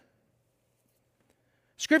good.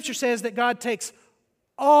 Scripture says that God takes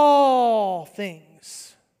all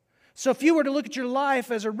things. So if you were to look at your life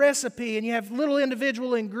as a recipe and you have little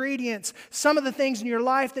individual ingredients, some of the things in your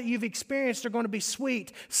life that you've experienced are going to be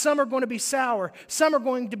sweet. Some are going to be sour. Some are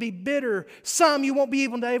going to be bitter. Some you won't be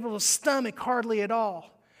able to stomach hardly at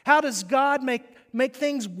all. How does God make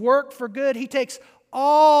things work for good? He takes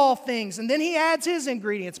all things, and then He adds His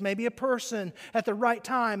ingredients, maybe a person at the right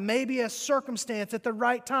time, maybe a circumstance at the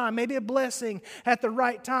right time, maybe a blessing at the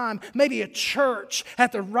right time, maybe a church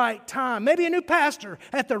at the right time, maybe a new pastor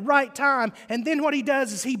at the right time, and then what He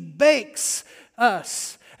does is He bakes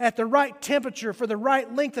us at the right temperature for the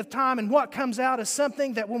right length of time, and what comes out is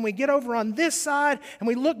something that when we get over on this side and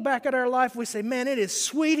we look back at our life, we say, man, it is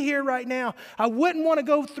sweet here right now. I wouldn't want to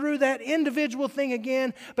go through that individual thing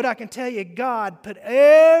again, but I can tell you God put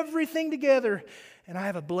everything together, and I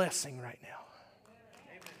have a blessing right now.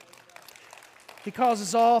 He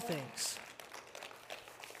causes all things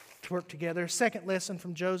work together. Second lesson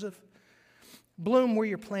from Joseph. Bloom where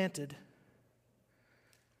you're planted.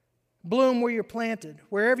 Bloom where you're planted.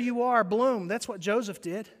 Wherever you are, bloom. That's what Joseph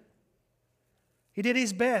did. He did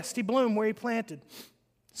his best. He bloomed where he planted.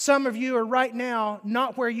 Some of you are right now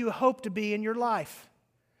not where you hope to be in your life.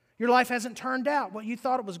 Your life hasn't turned out what you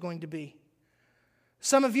thought it was going to be.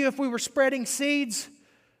 Some of you, if we were spreading seeds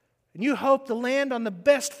and you hoped to land on the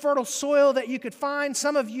best fertile soil that you could find,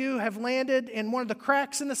 some of you have landed in one of the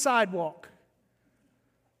cracks in the sidewalk.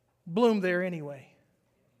 Bloom there anyway.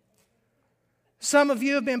 Some of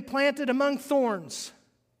you have been planted among thorns.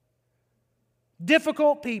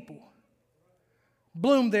 Difficult people.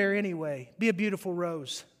 Bloom there anyway. Be a beautiful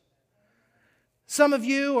rose. Some of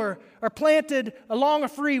you are planted along a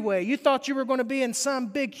freeway. You thought you were going to be in some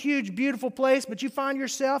big, huge, beautiful place, but you find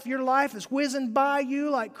yourself, your life is whizzing by you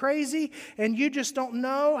like crazy, and you just don't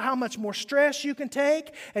know how much more stress you can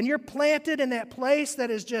take, and you're planted in that place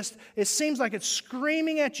that is just, it seems like it's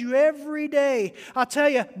screaming at you every day. I'll tell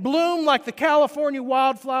you, bloom like the California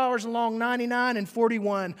wildflowers along 99 and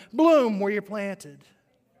 41. Bloom where you're planted.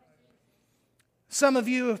 Some of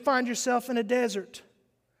you find yourself in a desert.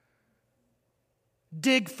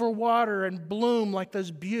 Dig for water and bloom like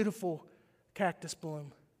those beautiful cactus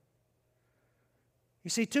bloom. You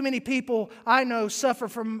see, too many people I know suffer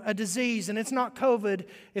from a disease, and it's not COVID,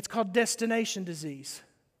 it's called destination disease.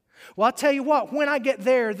 Well, I'll tell you what, when I get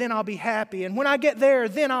there, then I'll be happy. And when I get there,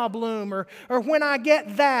 then I'll bloom. Or when I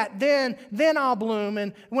get that, then I'll bloom.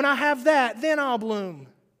 And when I have that, then I'll bloom.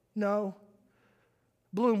 No.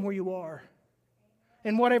 Bloom where you are.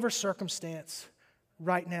 In whatever circumstance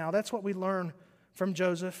right now. That's what we learn from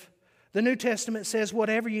Joseph. The New Testament says,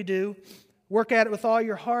 whatever you do, work at it with all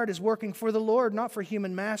your heart as working for the Lord, not for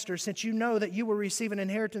human masters, since you know that you will receive an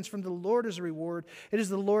inheritance from the Lord as a reward. It is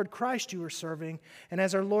the Lord Christ you are serving. And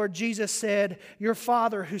as our Lord Jesus said, your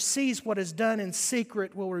Father who sees what is done in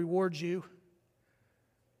secret will reward you.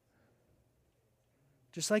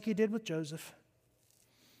 Just like He did with Joseph.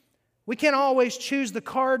 We can't always choose the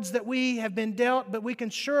cards that we have been dealt, but we can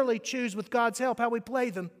surely choose with God's help how we play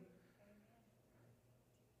them.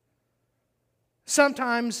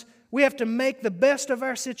 Sometimes we have to make the best of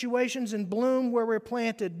our situations and bloom where we're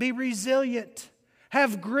planted. Be resilient.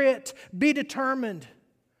 Have grit. Be determined.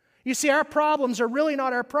 You see, our problems are really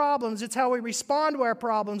not our problems. It's how we respond to our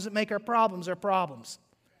problems that make our problems our problems.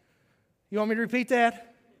 You want me to repeat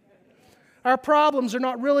that? Our problems are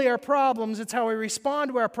not really our problems. It's how we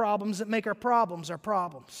respond to our problems that make our problems our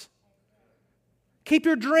problems. Keep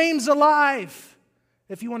your dreams alive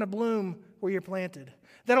if you want to bloom where you're planted.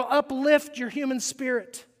 That'll uplift your human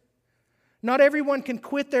spirit. Not everyone can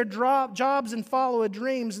quit their jobs and follow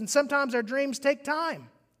dreams, and sometimes our dreams take time.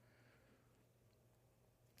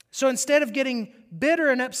 So instead of getting bitter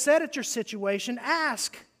and upset at your situation,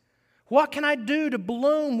 ask, what can I do to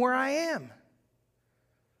bloom where I am?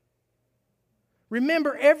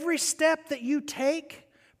 Remember, every step that you take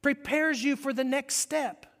prepares you for the next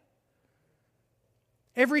step.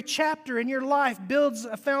 Every chapter in your life builds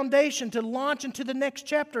a foundation to launch into the next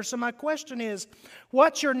chapter. So my question is,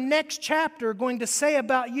 what's your next chapter going to say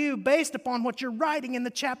about you based upon what you're writing in the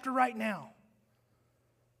chapter right now?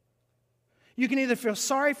 You can either feel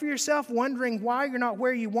sorry for yourself, wondering why you're not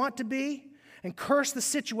where you want to be, and curse the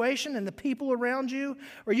situation and the people around you,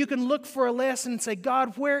 or you can look for a lesson and say,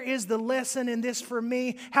 God, where is the lesson in this for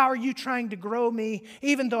me? How are you trying to grow me,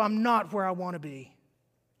 even though I'm not where I want to be?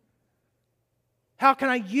 How can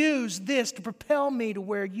I use this to propel me to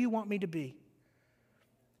where you want me to be?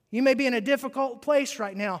 You may be in a difficult place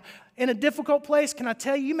right now. In a difficult place, can I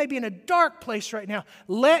tell you, you may be in a dark place right now.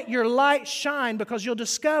 Let your light shine, because you'll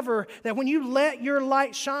discover that when you let your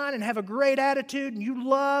light shine and have a great attitude and you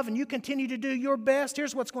love and you continue to do your best,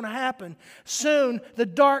 here's what's going to happen. Soon, the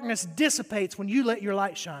darkness dissipates when you let your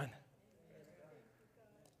light shine.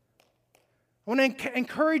 I want to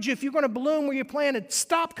encourage you, if you're going to bloom where you're planted,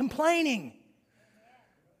 stop complaining.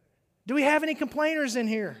 Do we have any complainers in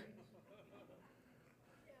here?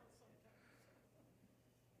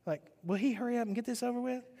 Like, will he hurry up and get this over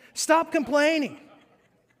with? Stop complaining.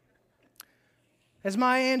 As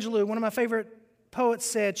Maya Angelou, one of my favorite poets,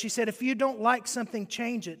 said, she said, if you don't like something,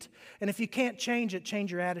 change it. And if you can't change it,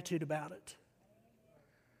 change your attitude about it.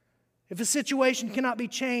 If a situation cannot be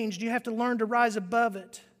changed, you have to learn to rise above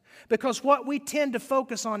it. Because what we tend to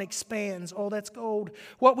focus on expands. Oh, that's gold.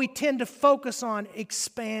 What we tend to focus on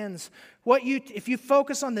expands. If you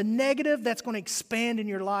focus on the negative, that's going to expand in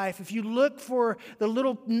your life. If you look for the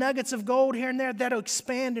little nuggets of gold here and there, that'll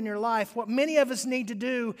expand in your life. What many of us need to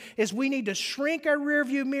do is we need to shrink our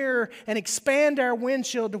rearview mirror and expand our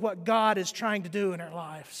windshield to what God is trying to do in our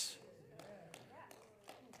lives.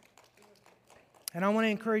 And I want to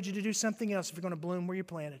encourage you to do something else if you're going to bloom where you're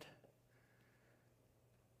planted.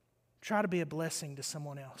 Try to be a blessing to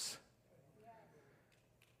someone else.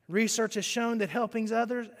 Research has shown that helping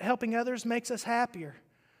others makes us happier.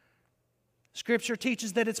 Scripture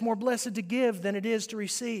teaches that it's more blessed to give than it is to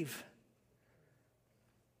receive.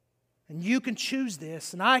 And you can choose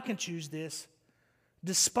this, and I can choose this,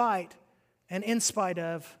 despite and in spite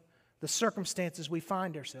of the circumstances we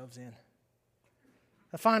find ourselves in.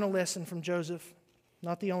 A final lesson from Joseph,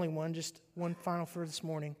 not the only one, just one final for this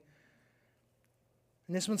morning.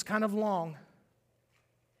 And this one's kind of long,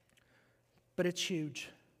 but it's huge.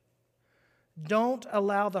 Don't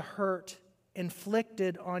allow the hurt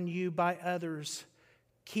inflicted on you by others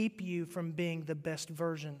keep you from being the best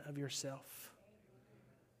version of yourself.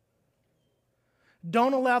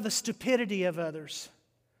 Don't allow the stupidity of others,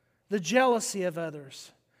 the jealousy of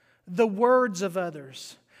others, the words of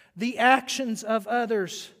others, the actions of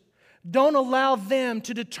others. Don't allow them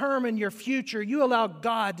to determine your future. You allow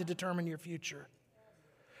God to determine your future.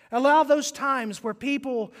 Allow those times where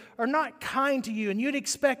people are not kind to you and you'd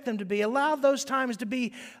expect them to be. Allow those times to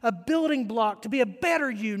be a building block, to be a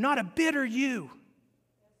better you, not a bitter you.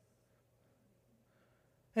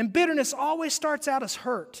 And bitterness always starts out as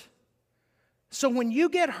hurt. So when you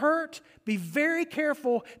get hurt, be very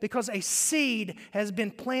careful because a seed has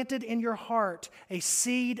been planted in your heart, a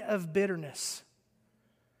seed of bitterness.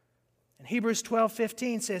 And Hebrews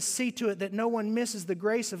 12:15 says, "See to it that no one misses the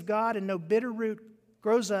grace of God and no bitter root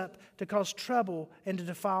grows up to cause trouble and to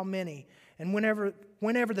defile many. And whenever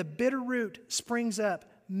the bitter root springs up,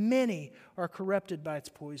 many are corrupted by its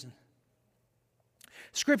poison."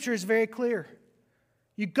 Scripture is very clear.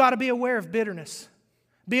 You've got to be aware of bitterness.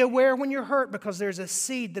 Be aware when you're hurt because there's a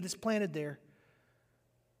seed that is planted there.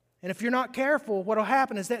 And if you're not careful, what will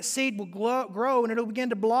happen is that seed will grow and it'll begin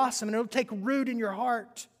to blossom and it'll take root in your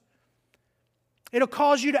heart. It'll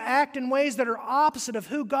cause you to act in ways that are opposite of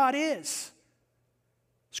who God is.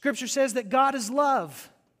 Scripture says that God is love.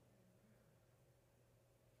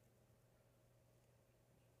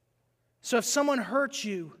 So if someone hurts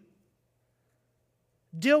you,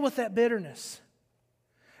 deal with that bitterness.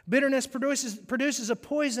 Bitterness produces a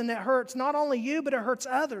poison that hurts not only you, but it hurts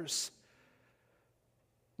others.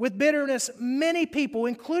 With bitterness, many people,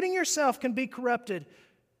 including yourself, can be corrupted.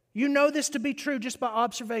 You know this to be true just by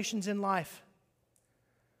observations in life.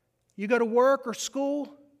 You go to work or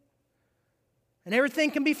school, and everything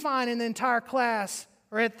can be fine in the entire class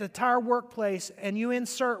or at the entire workplace, and you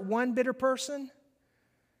insert one bitter person,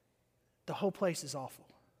 the whole place is awful.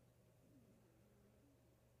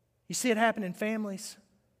 You see it happen in families.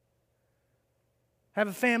 Have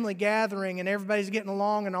a family gathering and everybody's getting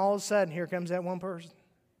along, and all of a sudden, here comes that one person.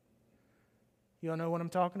 You all know what I'm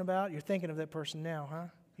talking about? You're thinking of that person now, huh?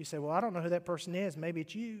 You say, well, I don't know who that person is. Maybe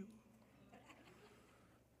it's you.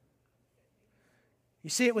 You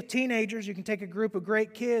see it with teenagers. You can take a group of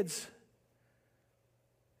great kids.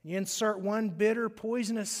 You insert one bitter,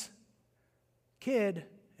 poisonous kid,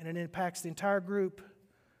 and it impacts the entire group.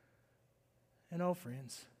 And oh,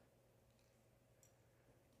 friends,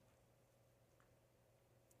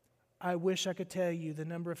 I wish I could tell you the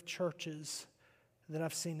number of churches that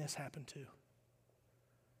I've seen this happen to.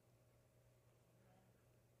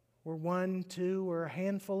 Where one, two, or a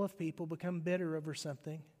handful of people become bitter over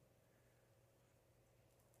something.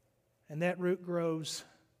 And that root grows.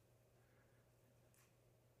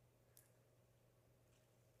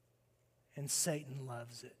 And Satan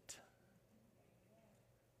loves it.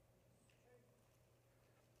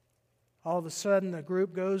 All of a sudden, the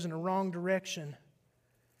group goes in a wrong direction.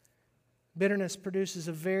 Bitterness produces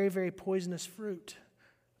a very, very poisonous fruit.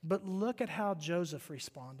 But look at how Joseph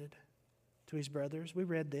responded to his brothers. We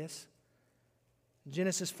read this.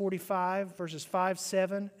 Genesis 45, verses 5,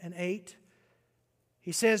 7, and 8.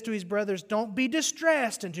 He says to his brothers, "Don't be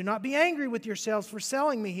distressed and do not be angry with yourselves for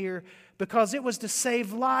selling me here, because it was to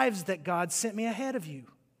save lives that God sent me ahead of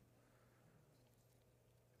you."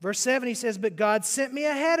 Verse 7, he says, "But God sent me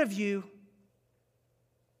ahead of you."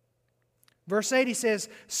 Verse 8, he says,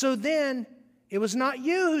 "So then, it was not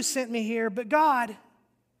you who sent me here, but God."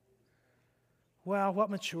 Wow, what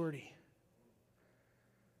maturity.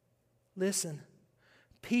 Listen,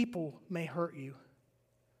 people may hurt you.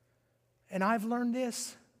 And I've learned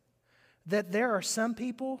this, that there are some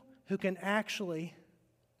people who can actually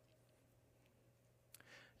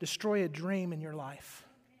destroy a dream in your life.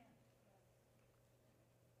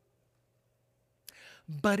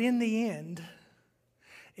 But in the end,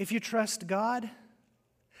 if you trust God,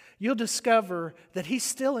 you'll discover that He's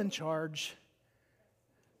still in charge.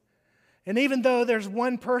 And even though there's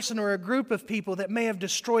one person or a group of people that may have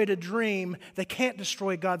destroyed a dream, they can't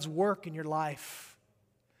destroy God's work in your life.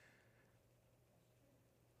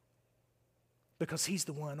 Because He's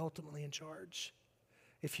the one ultimately in charge,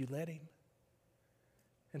 if you let Him.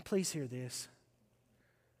 And please hear this.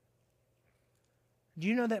 Do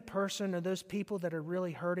you know that person or those people that are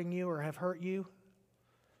really hurting you or have hurt you?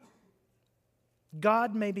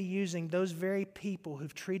 God may be using those very people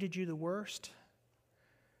who've treated you the worst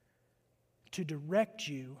to direct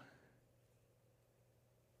you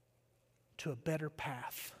to a better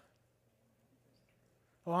path.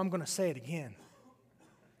 Oh, I'm going to say it again.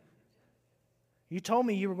 You told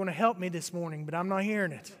me you were going to help me this morning, but I'm not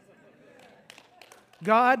hearing it.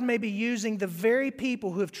 God may be using the very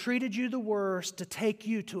people who have treated you the worst to take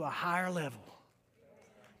you to a higher level,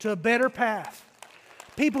 to a better path.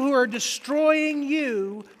 People who are destroying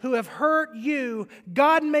you, who have hurt you,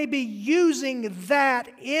 God may be using that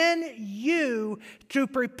in you to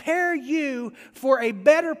prepare you for a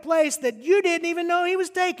better place that you didn't even know He was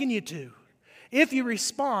taking you to, if you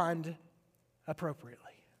respond appropriately.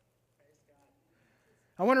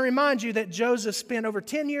 I want to remind you that Joseph spent over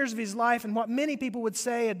 10 years of his life in what many people would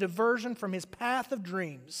say a diversion from his path of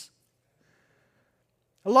dreams.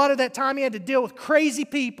 A lot of that time he had to deal with crazy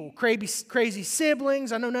people, crazy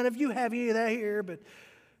siblings. I know none of you have any of that here, but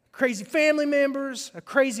crazy family members, a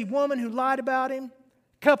crazy woman who lied about him,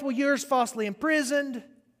 a couple years falsely imprisoned.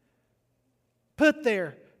 Put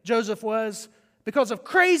there, Joseph was, because of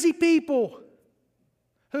crazy people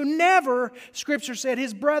who never, Scripture said,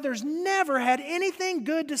 his brothers never had anything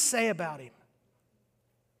good to say about him.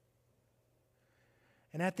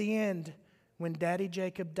 And at the end, when Daddy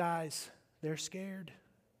Jacob dies, they're scared.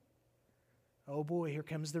 Oh boy, here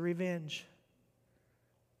comes the revenge.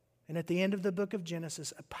 And at the end of the book of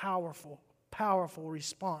Genesis, a powerful, powerful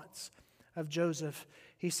response of Joseph.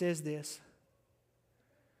 He says this: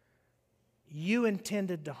 "You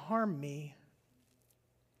intended to harm me,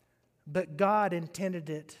 but God intended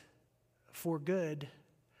it for good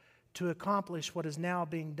to accomplish what is now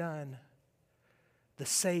being done, the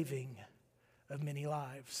saving of many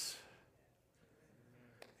lives."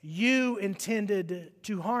 You intended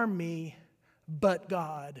to harm me, but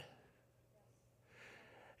God.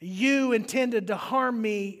 You intended to harm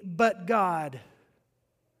me, but God.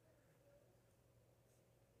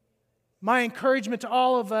 My encouragement to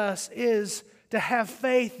all of us is to have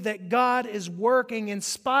faith that God is working in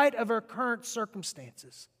spite of our current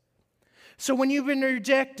circumstances. So when you've been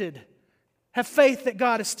rejected, have faith that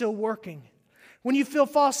God is still working. When you feel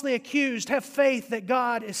falsely accused, have faith that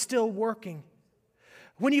God is still working.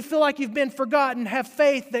 When you feel like you've been forgotten, have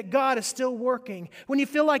faith that God is still working. When you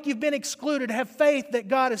feel like you've been excluded, have faith that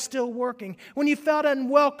God is still working. When you felt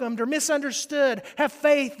unwelcomed or misunderstood, have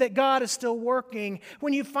faith that God is still working.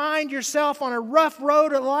 When you find yourself on a rough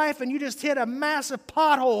road of life and you just hit a massive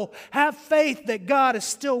pothole, have faith that God is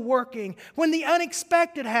still working. When the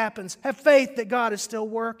unexpected happens, have faith that God is still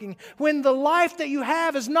working. When the life that you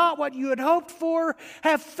have is not what you had hoped for,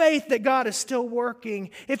 have faith that God is still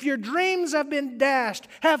working. If your dreams have been dashed,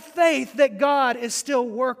 have faith that God is still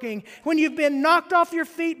working. When you've been knocked off your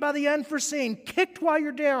feet by the unforeseen, kicked while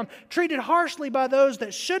you're down, treated harshly by those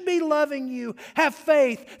that should be loving you, have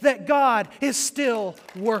faith that God is still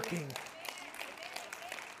working.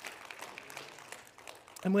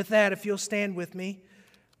 And with that, if you'll stand with me,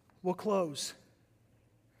 we'll close.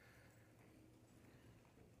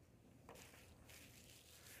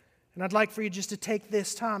 And I'd like for you just to take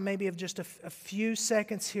this time, maybe of just a few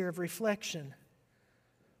seconds here of reflection.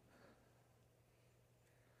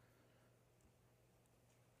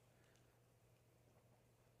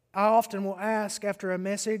 I often will ask after a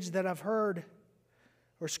message that I've heard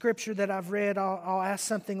or scripture that I've read, I'll ask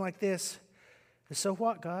something like this: so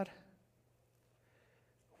what, God?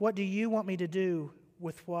 What do you want me to do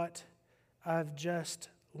with what I've just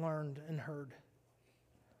learned and heard?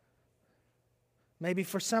 Maybe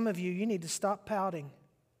for some of you, you need to stop pouting.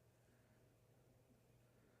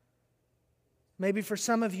 Maybe for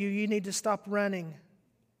some of you, you need to stop running.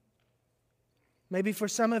 Maybe for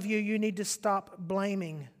some of you, you need to stop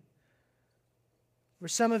blaming. For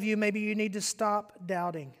some of you, maybe you need to stop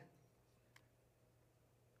doubting.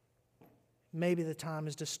 Maybe the time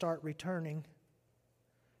is to start returning.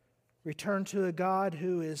 Return to a God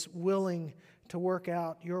who is willing to work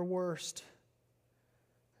out your worst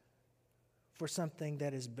for something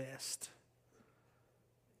that is best.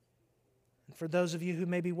 And for those of you who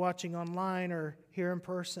may be watching online or here in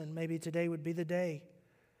person, maybe today would be the day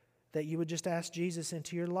that you would just ask Jesus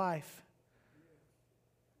into your life.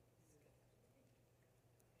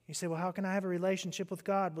 You say, well, how can I have a relationship with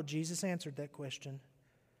God? Well, Jesus answered that question.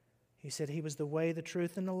 He said He was the way, the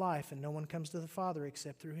truth, and the life, and no one comes to the Father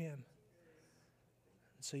except through Him.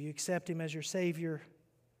 So you accept Him as your Savior.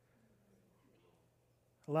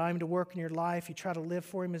 Allow Him to work in your life. You try to live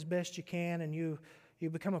for Him as best you can, and you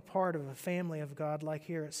become a part of a family of God like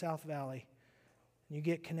here at South Valley. And you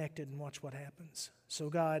get connected and watch what happens. So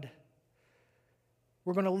God,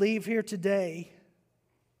 we're going to leave here today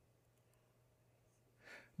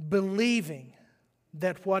believing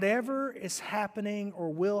that whatever is happening or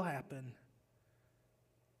will happen,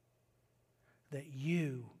 that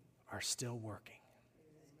You are still working.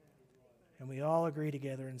 And we all agree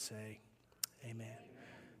together and say, amen.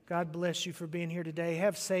 God bless you for being here today.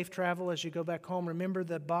 Have safe travel as you go back home. Remember,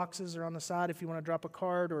 the boxes are on the side if you want to drop a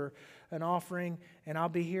card or an offering. And I'll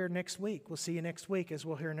be here next week. We'll see you next week as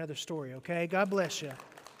we'll hear another story, okay? God bless you.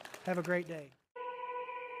 Have a great day.